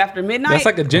to you after midnight. That's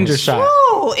like a ginger shot.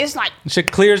 Ooh, it's like,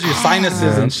 Shit clears your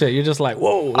sinuses and shit. You're just like,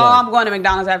 whoa. oh, I'm going to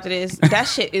McDonald's after this. That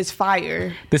shit is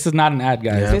fire. This is not an ad,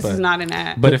 guys. This but, is not an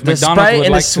ad. But if The McDonald's Sprite would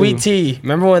and like the sweet to, tea.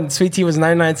 Remember when sweet tea was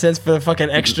 99 cents for the fucking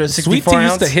extra 64 sweet tea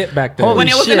ounce? used to hit back then. Holy when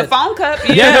it was in the shit. foam cup,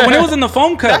 Yeah, when it was in the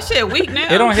foam cup. that shit weak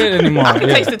now. It don't hit anymore. I can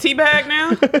Yeah. taste the tea bag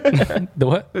now. The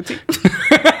what? The tea.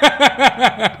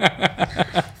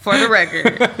 For the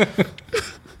record.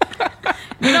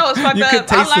 You know what's fucked You up? could I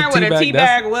taste the learned what tea a bag. tea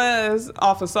bag was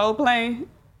off of Soul Plane.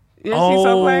 You ever see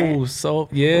Soul Plane? Oh, so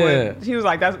yeah. When he was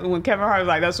like, that's when Kevin Hart was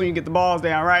like, that's when you get the balls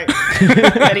down, right?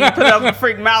 And he put up a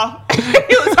freak mouth. He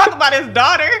was talking about his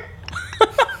daughter.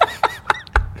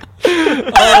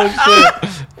 Oh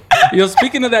shit. Yo,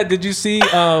 speaking of that, did you see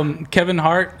Kevin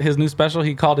Hart, his new special?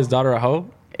 He called his daughter a hoe.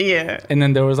 Yeah. And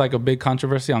then there was like a big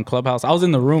controversy on Clubhouse. I was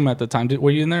in the room at the time. Were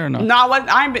you in there or no? No, I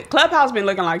wasn't. I ain't been, Clubhouse been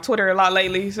looking like Twitter a lot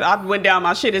lately. So I went down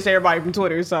my shit. It's everybody from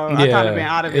Twitter. So I kind of been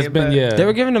out of It's it. been, but yeah. They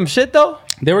were giving them shit though?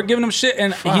 They were giving him shit,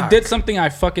 and he did something I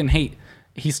fucking hate.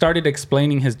 He started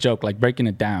explaining his joke, like breaking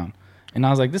it down. And I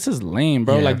was like, this is lame,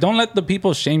 bro. Yeah. Like, don't let the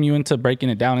people shame you into breaking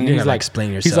it down. And You he's gotta like,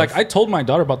 explain He's yourself. like, I told my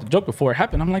daughter about the joke before it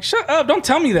happened. I'm like, shut up. Don't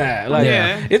tell me that. Like,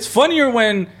 Yeah. it's funnier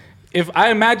when, if I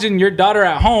imagine your daughter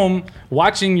at home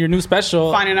watching your new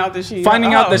special, finding out that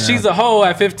she's she's a hoe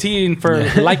at 15 for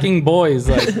liking boys.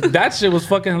 Like, that shit was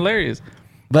fucking hilarious.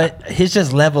 But his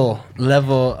just level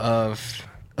of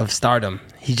stardom.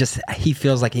 He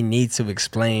feels like he needs to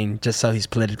explain just so he's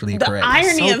politically The correct.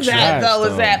 irony So of that, trash, though,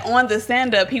 though. is that on the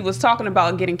stand-up, he was talking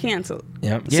about getting canceled.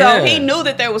 Yep. So Yeah. he knew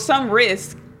that there was some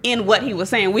risk in what he was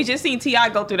saying. We just seen T.I.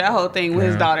 go through that whole thing with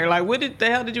his daughter. Like, what the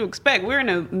hell did you expect? We're in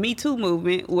a Me Too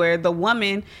movement where the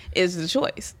woman is the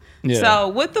choice. Yeah. So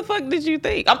what the fuck did you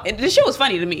think? This shit was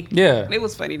funny to me. Yeah. It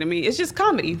was funny to me. It's just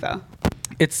comedy, though.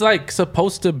 It's like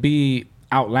supposed to be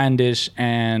outlandish,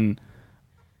 and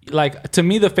like, to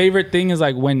me, the favorite thing is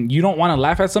like when you don't want to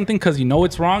laugh at something because you know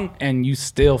it's wrong and you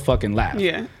still fucking laugh.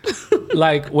 Yeah.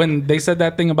 Like when they said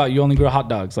that thing about you only grill hot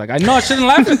dogs. Like, I know I shouldn't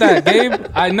laugh at that, Gabe.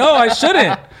 I know I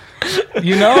shouldn't.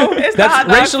 You know? It's the hot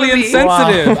That's dogs racially for me.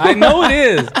 insensitive. I know it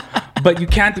is. But you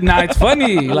can't deny it's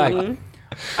funny. Like,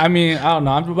 I mean, I don't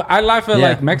know. I laugh at Yeah,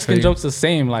 like Mexican I feel you. jokes the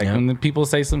same. Like when the people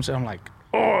say some shit, I'm like,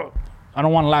 oh, I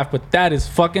don't want to laugh, but that is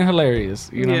fucking hilarious.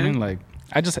 You know what I Yeah. mean? Like,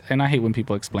 I hate when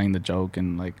people explain the joke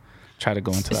and like try to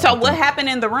go into that. So whole what thing. happened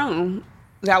in the room?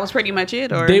 That was pretty much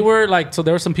it? Or They were like, so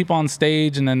there were some people on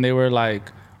stage, and then they were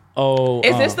like, oh.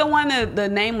 Is this the one that the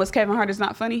name was Kevin Hart is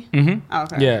not funny? Mm-hmm.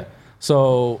 Okay. Yeah.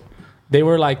 So they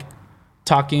were like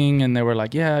talking, and they were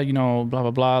like, yeah, you know, blah, blah,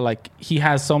 blah. Like, he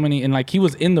has so many, and like he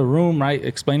was in the room, right,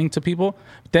 explaining to people.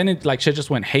 Then it like shit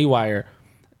just went haywire.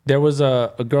 There was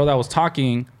a girl that was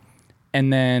talking,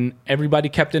 and then everybody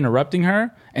kept interrupting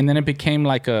her. And then it became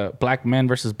like a black men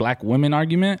versus black women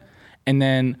argument. And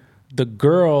then the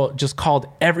girl just called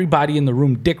everybody in the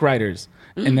room dick riders.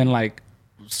 And then like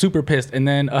super pissed. And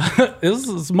then this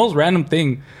is the most random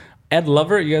thing. Ed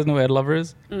Lover, you guys know who Ed Lover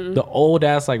is? The old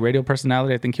ass like radio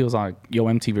personality. I think he was on Yo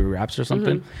MTV Raps or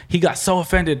something. He got so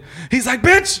offended. He's like,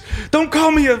 bitch, don't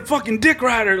call me a fucking dick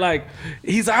rider. Like,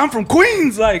 he's like, I'm from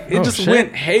Queens. Like, it just shit.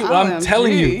 went hey. I'm OMG.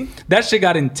 telling you, that shit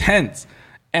got intense.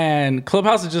 And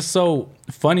Clubhouse is just so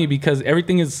funny because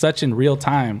everything is such in real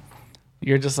time.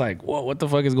 You're just like, whoa, what the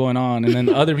fuck is going on? And then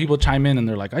other people chime in and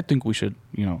they're like, I think we should,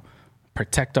 you know,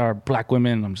 protect our black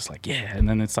women. And I'm just like, yeah. And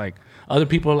then it's like, other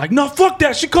people are like, no, fuck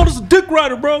that. She called us a dick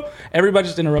rider, bro.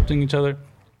 Everybody's just interrupting each other.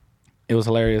 It was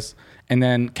hilarious. And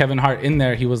then Kevin Hart in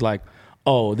there, he was like,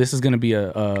 "Oh, this is gonna be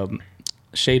a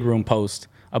Shade Room post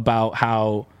about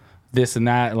how this and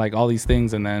that, like all these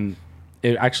things," and then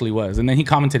it actually was. And then he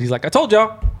commented, he's like, "I told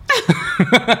y'all."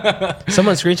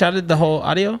 Someone screenshotted the whole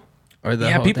audio, or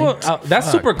the whole people. thing? That's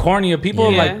super corny. Of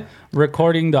people Yeah. like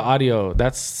recording the audio.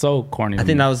 That's so corny. I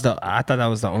think that was I thought that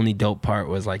was the only dope part.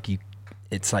 Was like you.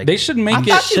 It's like they should make I it.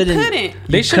 thought you shouldn't- couldn't.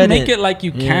 They should couldn't. make it like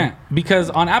you can't, because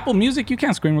on Apple Music you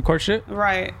can't screen record shit.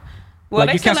 Right. Well, Like,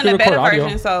 they you can't still in the screen beta record audio.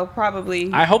 version, so probably.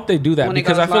 I hope they do that When it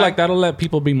because I goes feel live. like that'll let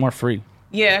people be more free.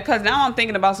 Yeah, because now I'm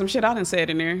thinking about some shit I done said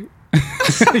in there.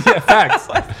 Yeah, facts.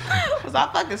 Was I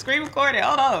fucking screen recorded?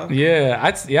 Hold on. Yeah,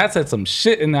 I said some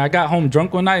shit in there. I got home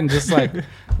drunk one night and just like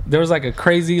there was like a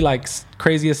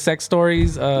craziest sex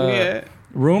stories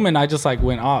room, and I just like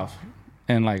went off,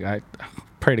 and like I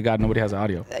pray to God nobody has the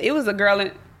audio. It was a girl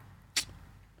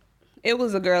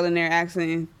in there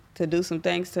asking to do some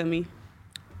things to me.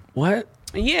 What?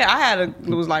 Yeah, it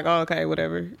was like, oh, okay,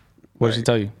 whatever. What did she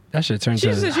tell you? that should turn She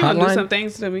to said she gonna do some hotline.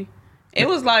 things to me. It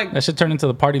was like That should turn into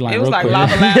the party line. it was real like quick.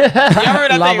 lava lamp. Y'all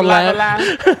heard that Lava thing, lamp.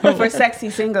 lava lamp for sexy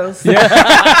singles.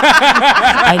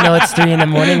 I know it's 3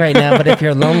 a.m. right now, but if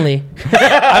you're lonely,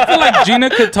 I feel like Gina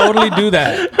could totally do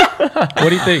that. What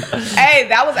do you think? Hey,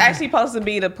 that was actually supposed to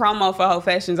be the promo for Whole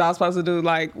Fashions. I was supposed to do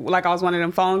like I was one of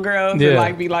them phone girls and Yeah.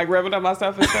 like be like rubbing up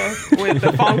myself and stuff with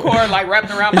the phone cord like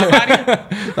wrapped around my body.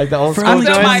 like the old I school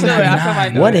still might joints. do it. I still might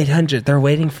do it. 1-800, they're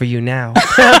waiting for you now.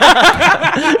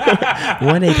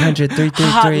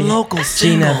 1-800-333 local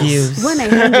Gina Views.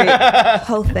 1-800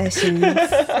 Whole Fashions.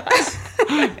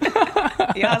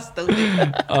 Y'all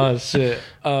stupid. Oh shit.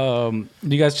 Do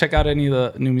you guys check out any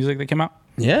of the new music that came out?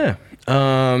 Yeah.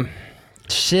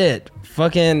 Shit.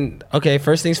 Fucking. Okay,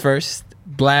 first things first.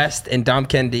 Blast and Dom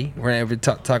Kennedy. We're gonna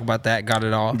talk about that. Got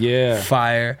it all. Yeah.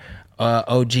 Fire.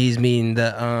 OGs meeting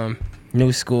the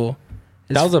new school.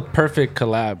 That was a perfect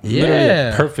collab. Yeah. Literally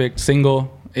a perfect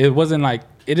single. It wasn't like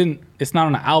it's not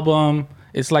on an album.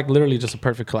 It's like literally just a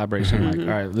perfect collaboration. Like, all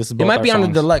right, this is both It might our be on the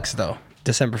songs. deluxe though.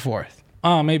 December 4th.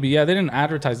 Oh, maybe. Yeah, they didn't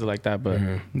advertise it like that, but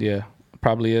yeah,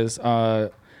 probably is.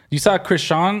 You saw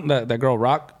Krishan, that girl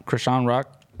Krishan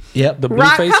Rock, Yep. the blue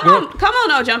Rock, face girl. come on,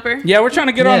 no jumper. Yeah, we're trying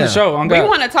to get her on the Yeah. show. On We God.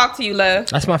 want to talk to you, love.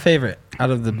 That's my favorite out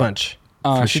of the bunch.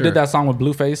 For She sure. did that song with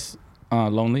Blueface,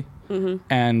 Lonely.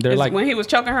 And they're like, When he was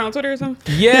choking her on Twitter or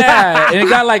something. yeah, and it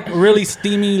got like really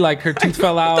steamy, like her tooth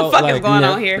fell out. What the fuck is like, going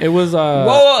on here? It was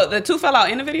Whoa, the tooth fell out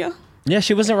in the video. Yeah,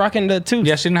 she wasn't rocking the tooth.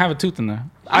 yeah, she didn't have a tooth in there.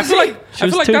 I feel like She I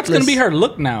was feel like that's gonna toothless. be her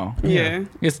look now. Yeah.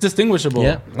 It's distinguishable.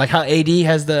 Yeah. Like how AD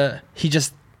has he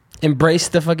just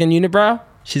embraced the fucking unibrow.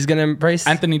 She's gonna embrace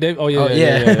Anthony Davis. Oh yeah, Oh,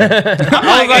 yeah. yeah.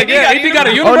 I was like, yeah, AD got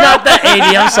a unibrow. Oh, not that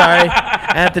AD. I'm sorry,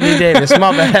 Anthony Davis. My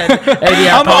bad. AD,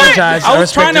 I I'm like- apologize. I was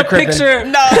respect trying to your crippin'. picture.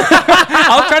 No,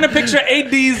 I was trying to picture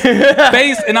AD's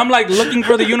face, and I'm like looking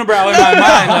for the unibrow in my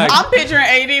mind. Like, I'm picturing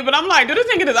AD, but I'm like, do this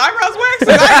thing get his eyebrows waxed?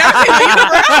 I ain't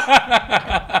never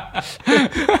seen the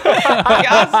unibrow.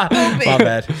 Y'all stupid. My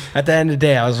bad. At the end of the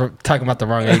day, I was talking about the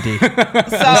wrong AD.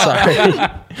 So, Sorry.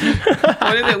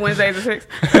 what is it? Wednesdays at 6.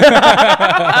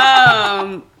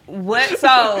 What?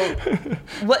 So,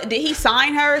 what did he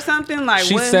sign her or something? Like,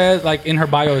 she what? said, like in her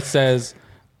bio, it says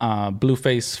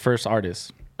Blueface first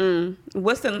artist.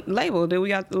 What's the label? Do we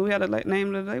have the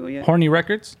name of the label yet? Horny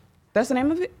Records. That's the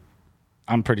name of it.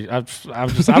 I'm pretty. I don't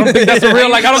think that's a real.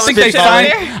 Like, I don't think they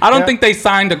signed. I don't think they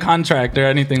signed a contract or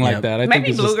anything like that. I think Maybe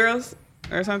it's Blue just, Girls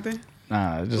or something.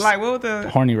 just Like, what was the?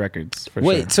 Horny Records. For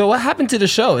Wait, sure. so what happened to the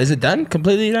show? Is it done?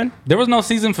 Completely done? There was no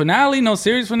season finale, no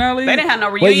series finale. They didn't have no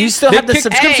reunion. Wait, you still They have the kicked-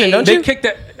 subscription, Hey. don't They you? kicked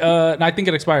it. I think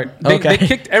it expired. They Okay.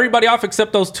 kicked everybody off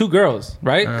except those two girls,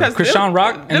 right? Krishan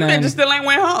Rock Them and then bitches still ain't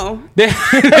went home. they, yo,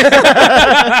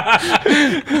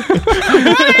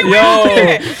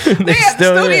 They at the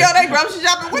still studio, there. they grocery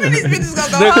shopping. When are these bitches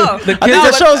gonna go home? the I think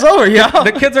kids, the show's over, y'all.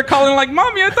 the kids are calling like,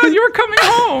 "Mommy, I thought you were coming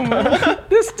home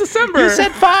this December." You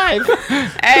said 5.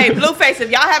 Hey, Blueface, if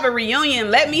y'all have a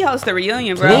reunion, let me host a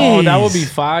reunion, bro. Oh, that would be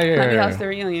Please. fire. Let me host a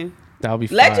reunion. That would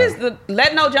be Let fire.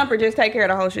 let No Jumper just take care of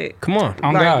the whole shit. Come on.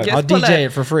 On Like, God. just I'll pull DJ up. it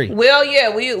for free. We'll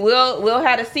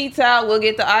have the seats out. We'll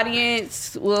get the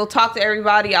audience. We'll talk to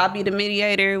everybody. I'll be the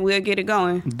mediator. We'll get it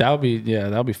going. That would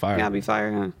be fire. Y'all be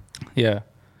fire, huh? Yeah.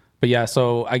 But yeah,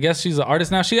 so I guess she's an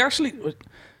artist now. She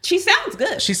She sounds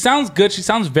good. sounds good. She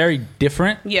sounds very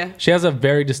different. Yeah. She has a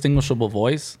very distinguishable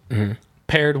voice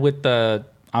paired with the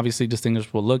obviously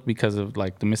distinguishable look because of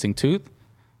like the missing tooth.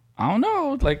 I don't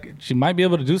know. Like she might be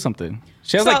able to do something.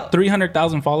 She has So- like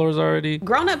 300,000 followers already.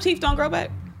 Grown up teeth don't grow back.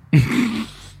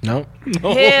 No.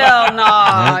 Hell no.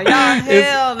 Y'all,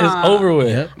 hell no. It's over with.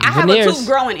 Yep. I have a Veneers. tooth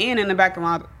growing in the back of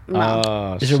my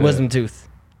mouth. It's your wisdom tooth.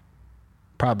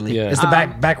 probably. Yeah. It's the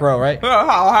back row, right?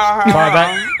 Far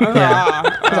back. Yeah,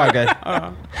 it's all good.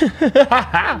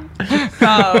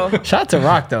 So Shout out to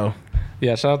Rock though.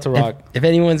 Yeah, shout out to Rock. If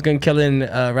anyone's gonna kill in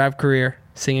rap career,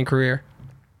 singing career,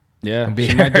 Yeah, be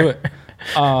she might do it.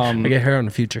 I get her on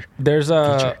the future. There's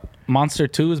a Monster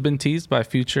 2 has been teased by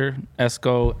Future,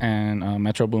 Esco, and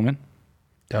Metro Boomin.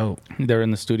 Dope. They're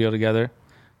in the studio together.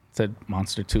 Said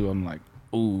Monster 2. I'm like,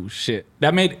 ooh, shit.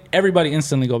 That made everybody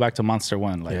instantly go back to Monster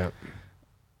 1. Like,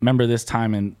 remember this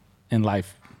time in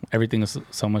life, everything is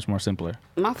so much more simpler.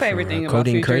 my favorite thing about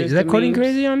Codeine Future Crazy. Is that the Codeine memes.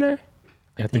 Crazy on there?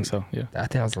 Yeah, I think so. Yeah. I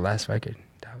think that was the last record.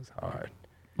 That was hard.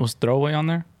 Was Throwaway on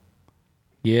there?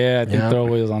 Yeah, I think Yeah.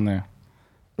 Throwaway was on there.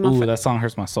 Ooh, that song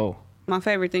hurts my soul. My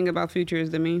favorite thing about Future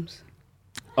is the memes.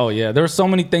 Oh, yeah. There were so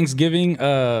many Thanksgiving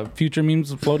Future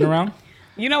memes floating around.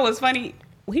 You know what's funny?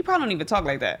 He probably don't even talk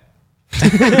like that.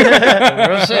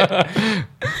 Real shit.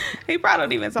 He probably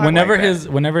don't even talk Whenever like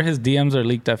that. whenever his DMs are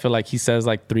leaked, I feel like he says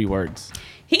like 3 words.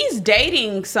 He's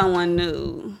dating someone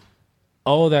new.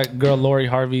 Oh, that girl Lori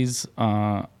Harvey's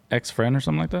ex-friend or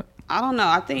something like that? I don't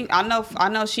know. I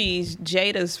know she's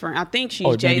Jada's friend. I think she's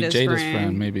maybe Jada's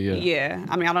friend. Maybe, yeah. Yeah.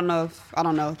 I mean, I don't know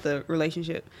the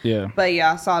relationship. Yeah. But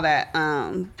yeah, I saw that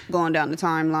going down the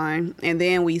timeline. And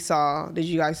then we saw, did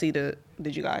you guys?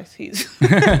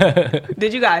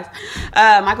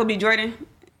 Michael B. Jordan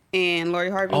and Lori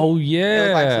Harvey. Oh, It yeah.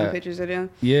 was like some pictures of them.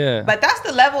 Yeah. But that's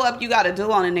the level up you got to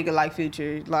do on a nigga like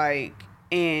Future. Like,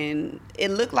 and it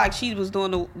looked like she was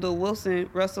doing the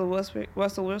Russell Wilson.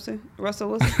 What's his name? Russell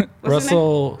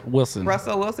Wilson.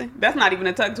 Russell Wilson. That's not even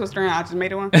a tongue twister. I just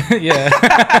made it one. Yeah.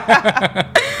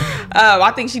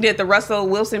 I think she did the Russell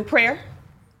Wilson prayer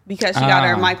because she got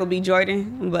her Michael B.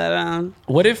 Jordan. But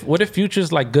What if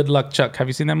Future's like Good Luck Chuck? Have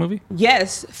you seen that movie?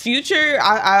 yes, Future.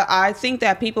 I think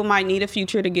that people might need a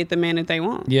Future to get the man that they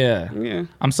want. Yeah. Yeah.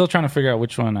 I'm still trying to figure out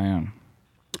which one I am.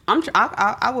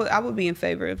 I would be in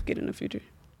favor of getting a Future.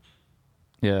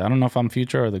 Yeah, I don't know if I'm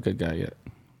Future or the good guy yet.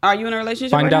 Are you in a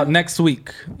relationship? Find right out now? next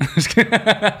week.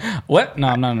 What? No,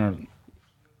 I'm not in a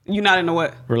You not in a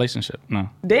what? relationship. No.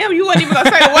 Damn, you wasn't even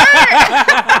gonna say the word.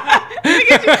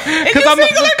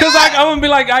 Because I'm gonna be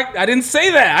like, I didn't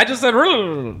say that. I just said.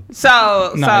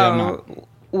 So No, yeah, I'm not.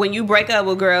 when you break up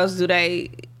with girls, do they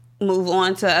move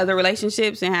on to other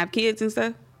relationships and have kids and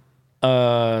stuff?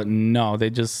 No, they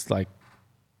just like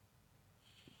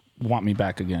want me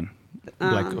back again,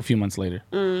 like a few months later.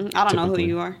 I don't know who Typically.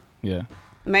 you are. Yeah.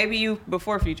 Maybe you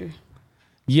before Future.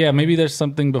 Yeah, maybe there's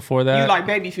something before that. You like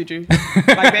baby Future,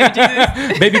 like baby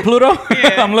Jesus. Baby Pluto?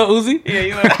 Yeah. I'm Lil Uzi? Yeah,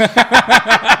 you like.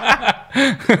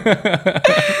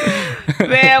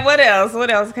 Man, what else?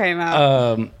 What else came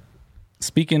out?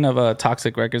 Speaking of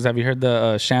toxic records, have you heard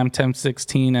the Sham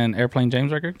 1016 and Airplane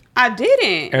James record? I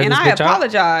didn't, Air and this I bitch out?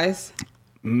 apologize.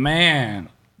 Man,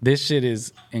 this shit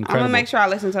is I'm incredible. gonna make sure I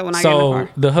listen to it when I get in the So car.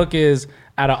 the hook is,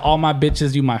 out of all my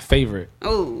bitches, you my favorite.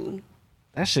 Ooh,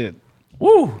 That shit.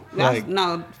 Woo. that's, Like,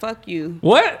 no, fuck you.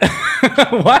 what?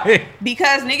 Why?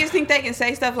 Because niggas think they can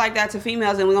say stuff like that to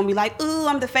females, and we're gonna be like, "Ooh,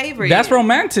 I'm the favorite." That's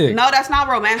romantic. No, that's not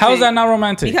romantic. How is that not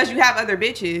romantic? Because you have other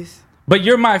bitches. But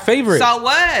you're my favorite. So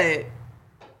what?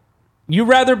 You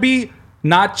rather be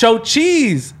nacho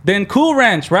cheese than Cool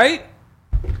Ranch, right?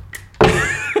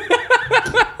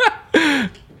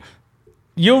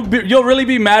 You'll really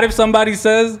be mad if somebody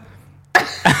says.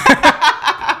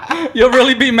 You'll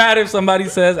really be mad if somebody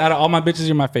says, out of all my bitches,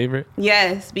 you're my favorite.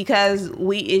 Yes, because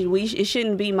it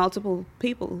shouldn't be multiple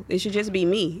people. It should just be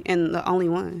me and the only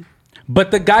one.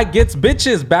 But the guy gets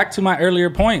bitches. Back to my earlier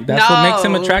point. That's what makes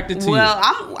him attracted to Well,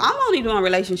 you. I'm only doing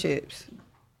relationships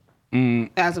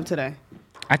as of today.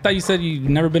 I thought you said you've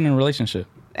never been in a relationship.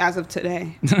 As of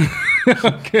today,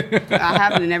 I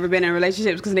haven't never been in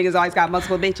relationships because niggas always got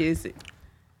multiple bitches.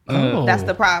 That's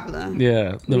the problem.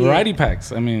 Yeah, the variety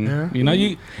packs. I mean, you know,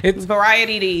 it's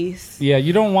Variety these. Yeah,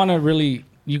 you don't want to really.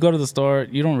 You go to the store,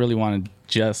 you don't really want to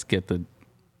just get the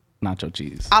nacho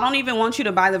cheese. I don't even want you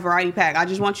to buy the variety pack. I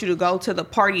just want you to go to the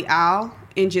party aisle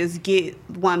and just get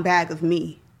one bag of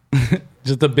me.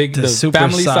 Just the super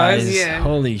family size. Yeah.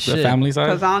 Holy The shit. family size.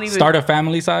 'Cause I don't even- Start a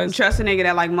family size. Trust a nigga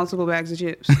that like multiple bags of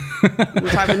chips.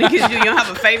 What type of niggas you don't have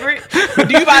a favorite? Do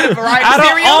you buy the variety Out of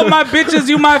cereal? all my bitches,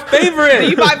 you my favorite. Do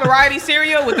you buy variety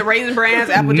cereal with the Raisin Brands,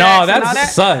 Apple No, Jacks, that's and all that?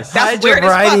 sus. That's Hide your weird as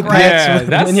variety fuck, right? packs Yeah,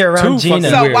 that's when you're around too fucking Gina.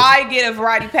 So weird. why get a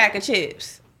variety pack of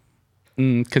chips?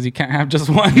 Because you can't have just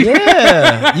one.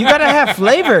 Yeah, you gotta have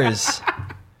flavors.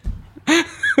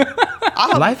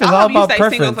 Life is all you about stay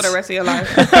single preference. for the rest of your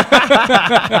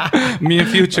life. Me and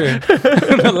Future,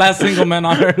 the last single man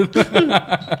on earth.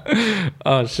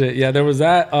 Oh shit! Yeah, there was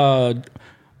that.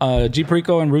 G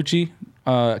Perico and Rucci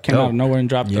came out of nowhere and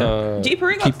dropped G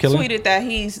Perico Keep Killing. tweeted that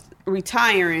he's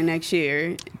retiring next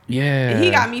year. Yeah.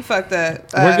 He got me fucked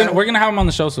up. We're gonna have him on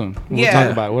the show soon. We'll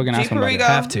talk about it. We're gonna ask him about it.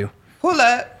 Have to. Pull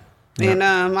up. And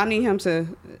I need him to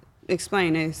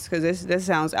explain this because this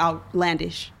sounds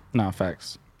outlandish. No,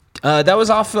 facts. That was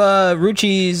off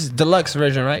Rucci's deluxe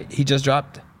version, right? He just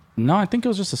dropped. No, I think it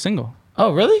was just a single.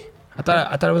 Oh, really? I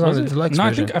thought it was on the deluxe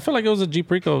version. I feel like it was a G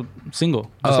Perico single,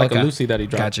 just like a Lucy that he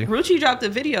dropped. Got you. Rucci dropped a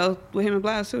video with him and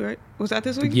Blast too, right? Was that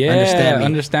this week? Yeah,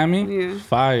 Understand Me. Yeah.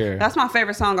 Fire. That's my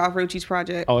favorite song off Rucci's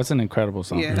project. Oh, it's an incredible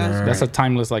song. Yeah, that's a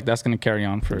timeless. Like that's gonna carry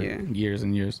on for years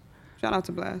and years. Shout out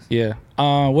to Blast. Yeah.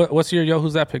 What's your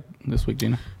who's that pick this week,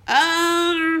 Gina? So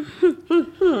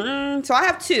I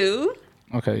have two.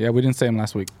 Okay. Yeah, we didn't say them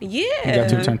last week. Yeah. We got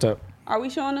two turned up. Are we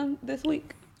showing them this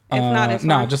week? If not, it's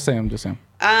no. fine. Just say them. Just say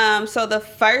them. So the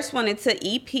first one, it's an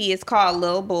EP. It's called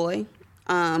Lil Boy.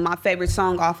 My favorite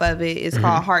song off of it is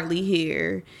called Hardly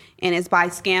Here, and it's by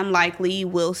Scam Likely,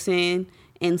 Wilson,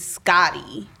 and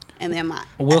Scotty. And then my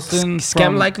Wilson.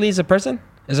 Scam Likely is a person?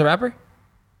 Is a rapper?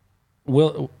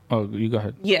 Oh, you go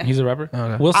ahead. Yeah. He's a rapper? Oh,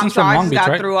 okay. Wilson's I'm sorry, from Long Beach, I just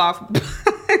got right? threw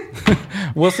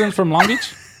off. Wilson's from Long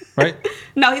Beach, right?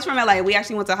 No, he's from LA. We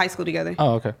actually went to high school together.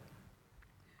 Oh, okay.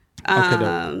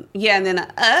 Yeah, and then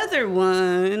the other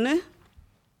one,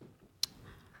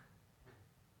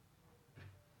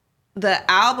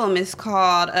 the album is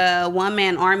called One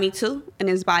Man Army 2, and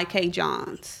it's by K.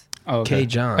 Johns. Oh, okay. K.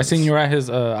 Johns. I seen you were at his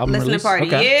album Listening release. party.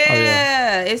 Okay.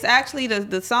 Yeah. It's actually,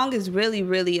 the song is really,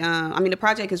 really, the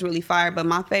project is really fire, but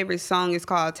my favorite song is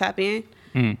called Tap In.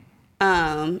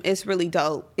 It's really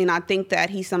dope, and I think that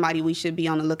he's somebody we should be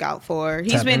on the lookout for.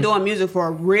 He's been doing music for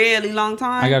a really long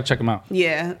time. I gotta check him out.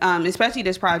 Yeah, especially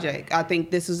this project. I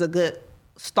think this is a good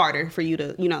starter for you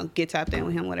to, get tapped in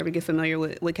with him, whatever, get familiar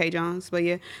with K. Johns. But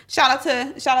yeah, shout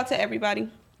out to everybody.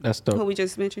 That's dope. Who I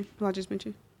just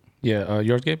mentioned. Yeah,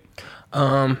 yours, Gabe?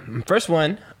 First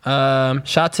one,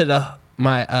 shout out to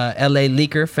my LA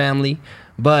Leaker family,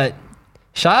 but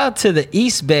shout out to the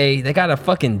East Bay. They got a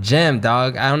fucking gem,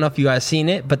 dog. I don't know if you guys seen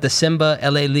it, but the Simba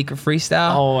LA Leaker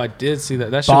freestyle. Oh, I did see that.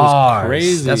 That shit was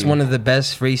crazy. That's one of the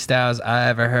best freestyles I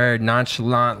ever heard.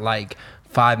 Nonchalant, like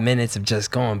 5 minutes of just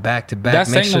going back to back.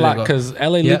 That's saying a lot because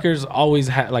LA Leakers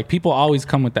always people always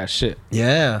come with that shit.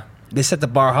 Yeah. They set the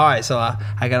bar high, so I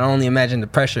can only imagine the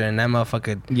pressure, and that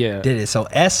motherfucker did it. So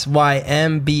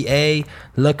SYMBA,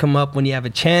 look him up when you have a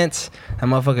chance. That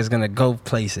motherfucker's gonna go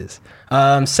places.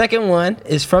 Second one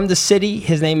is from the city.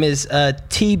 His name is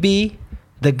TB,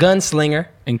 the Gunslinger.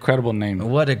 Incredible name.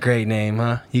 What a great name,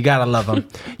 huh? You gotta love him.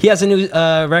 He has a new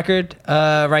record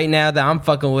right now that I'm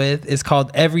fucking with. It's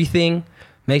called Everything.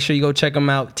 Make sure you go check him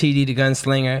out. TD, the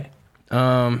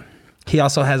Gunslinger. He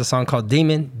also has a song called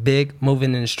Demon, Big,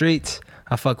 Moving in the Streets.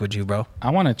 I fuck with you, bro.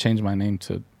 I want to change my name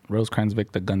to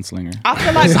Rosecransvic, the Gunslinger. I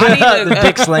feel like I need the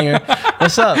Dick Slinger.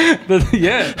 What's up?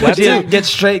 Yeah, Let's get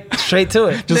straight to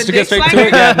it. Just The to get Dick Slinger? Slinger?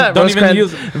 Yeah, don't even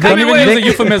use a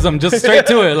euphemism. Just straight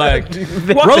to it, like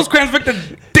Rosecransvic,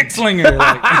 the Dick Slinger.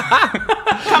 Like.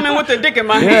 coming with the dick in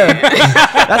my hand.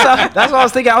 That's what I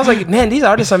was thinking. I was like, man, these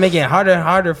artists are making it harder and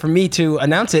harder for me to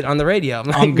announce it on the radio. I'm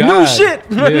like, no shit.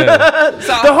 Yeah.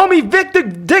 So, the homie Vic, the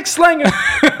Dick Slinger.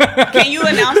 can you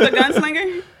announce the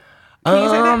Gunslinger?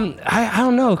 I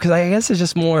don't know, because I guess it's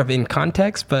just more of in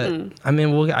context, but I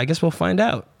mean, I guess we'll find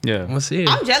out. Yeah, we'll see.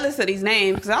 I'm jealous of these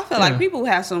names because I feel like people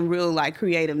have some real like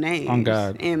creative names. Oh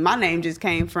God! And my name just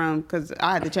came from because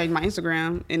I had to change my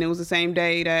Instagram, and it was the same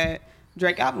day that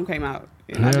Drake album came out.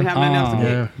 And I didn't have nothing else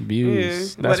to pick.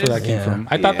 Views. Yeah. That's where that came from.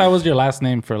 I thought that was your last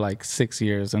name for like 6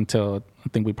 years until I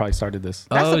think we probably started this.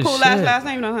 That's a cool last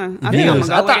name though, huh? I think I'm Views.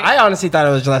 gonna go with it. I honestly thought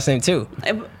it was your last name too.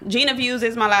 Gina Views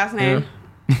is my last name.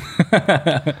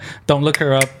 Don't look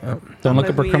her up. Don't look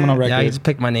up her criminal record. Yeah, I just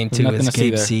picked my name too. Nothing It's to see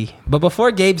Gabe there. C. But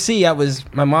before Gabe C,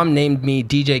 my mom named me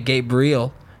DJ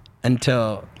Gabriel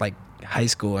until like high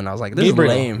school, and I was like, this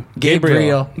Gabriel. is lame.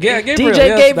 Gabriel. Yeah, Gabriel. DJ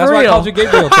Yes, Gabriel. that's why I called you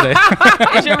Gabriel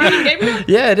today. Is your real name Gabriel?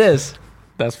 Yeah, it is.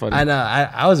 That's funny. I know.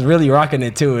 I was really rocking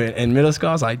it too in middle school.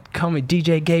 I was like, call me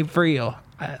DJ Gabriel.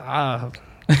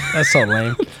 That's so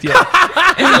lame.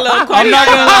 It's a little I'm not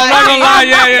gonna lie.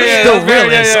 Yeah. The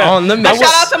realest on the mix.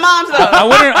 Shout out to moms though.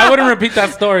 I wouldn't repeat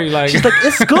that story. Like, She's like,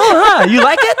 it's cool, huh? You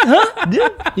like it, huh?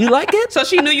 Yeah. You like it? So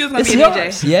she knew you was gonna It's be a DJ.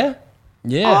 yours. Yeah.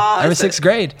 Yeah. Oh, Ever it's sixth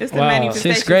grade. It's the Wow.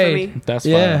 manifestation Sixth grade. for me. that's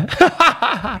fine.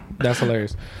 Yeah. That's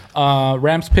hilarious.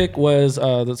 Ram's pick was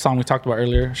the song we talked about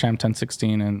earlier, Sham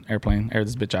 1016 and Airplane. Air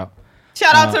this bitch out.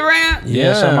 Shout out to Ramp.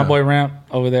 Yeah, shout out my boy Ramp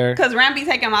over there. Cause Ramp be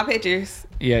taking my pictures.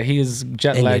 Yeah, he is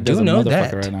jet And you lagged do as a know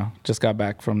motherfucker that. right now. Just got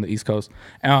back from the East Coast.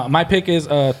 My pick is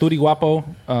Turi Guapo,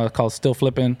 called Still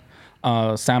Flippin'.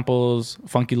 samples,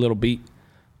 funky little beat.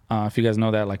 If you guys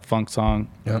know that like funk song.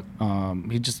 Yep.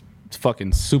 He just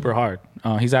fucking super hard.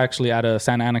 He's actually out of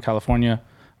Santa Ana, California.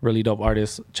 Really dope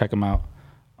artist. Check him out.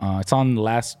 It's on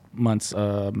last month's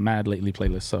Mad Lately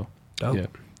playlist. So yeah,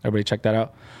 everybody check that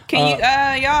out. Can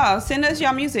you y'all send us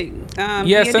your music?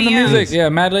 Yeah, send the music. Yeah,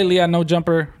 Mad Lately at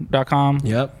nojumper.com.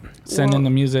 Yep. Send in the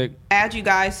music. Add you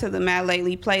guys to the Mad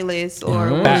Lately playlist,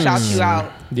 or we'll shout you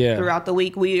out throughout the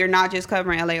week. We are not just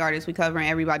covering LA artists; we covering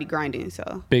everybody grinding.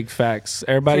 So big facts.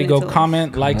 Everybody go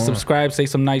comment, like, subscribe, say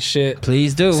some nice shit.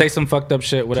 Please do. Say some fucked up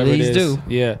shit, whatever Please it is. do.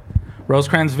 Yeah.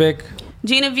 Rosecrans Vic.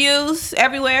 Gina Views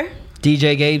everywhere.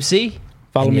 DJ Gabe C.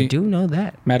 Follow me. You do know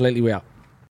that. Mad Lately, we out.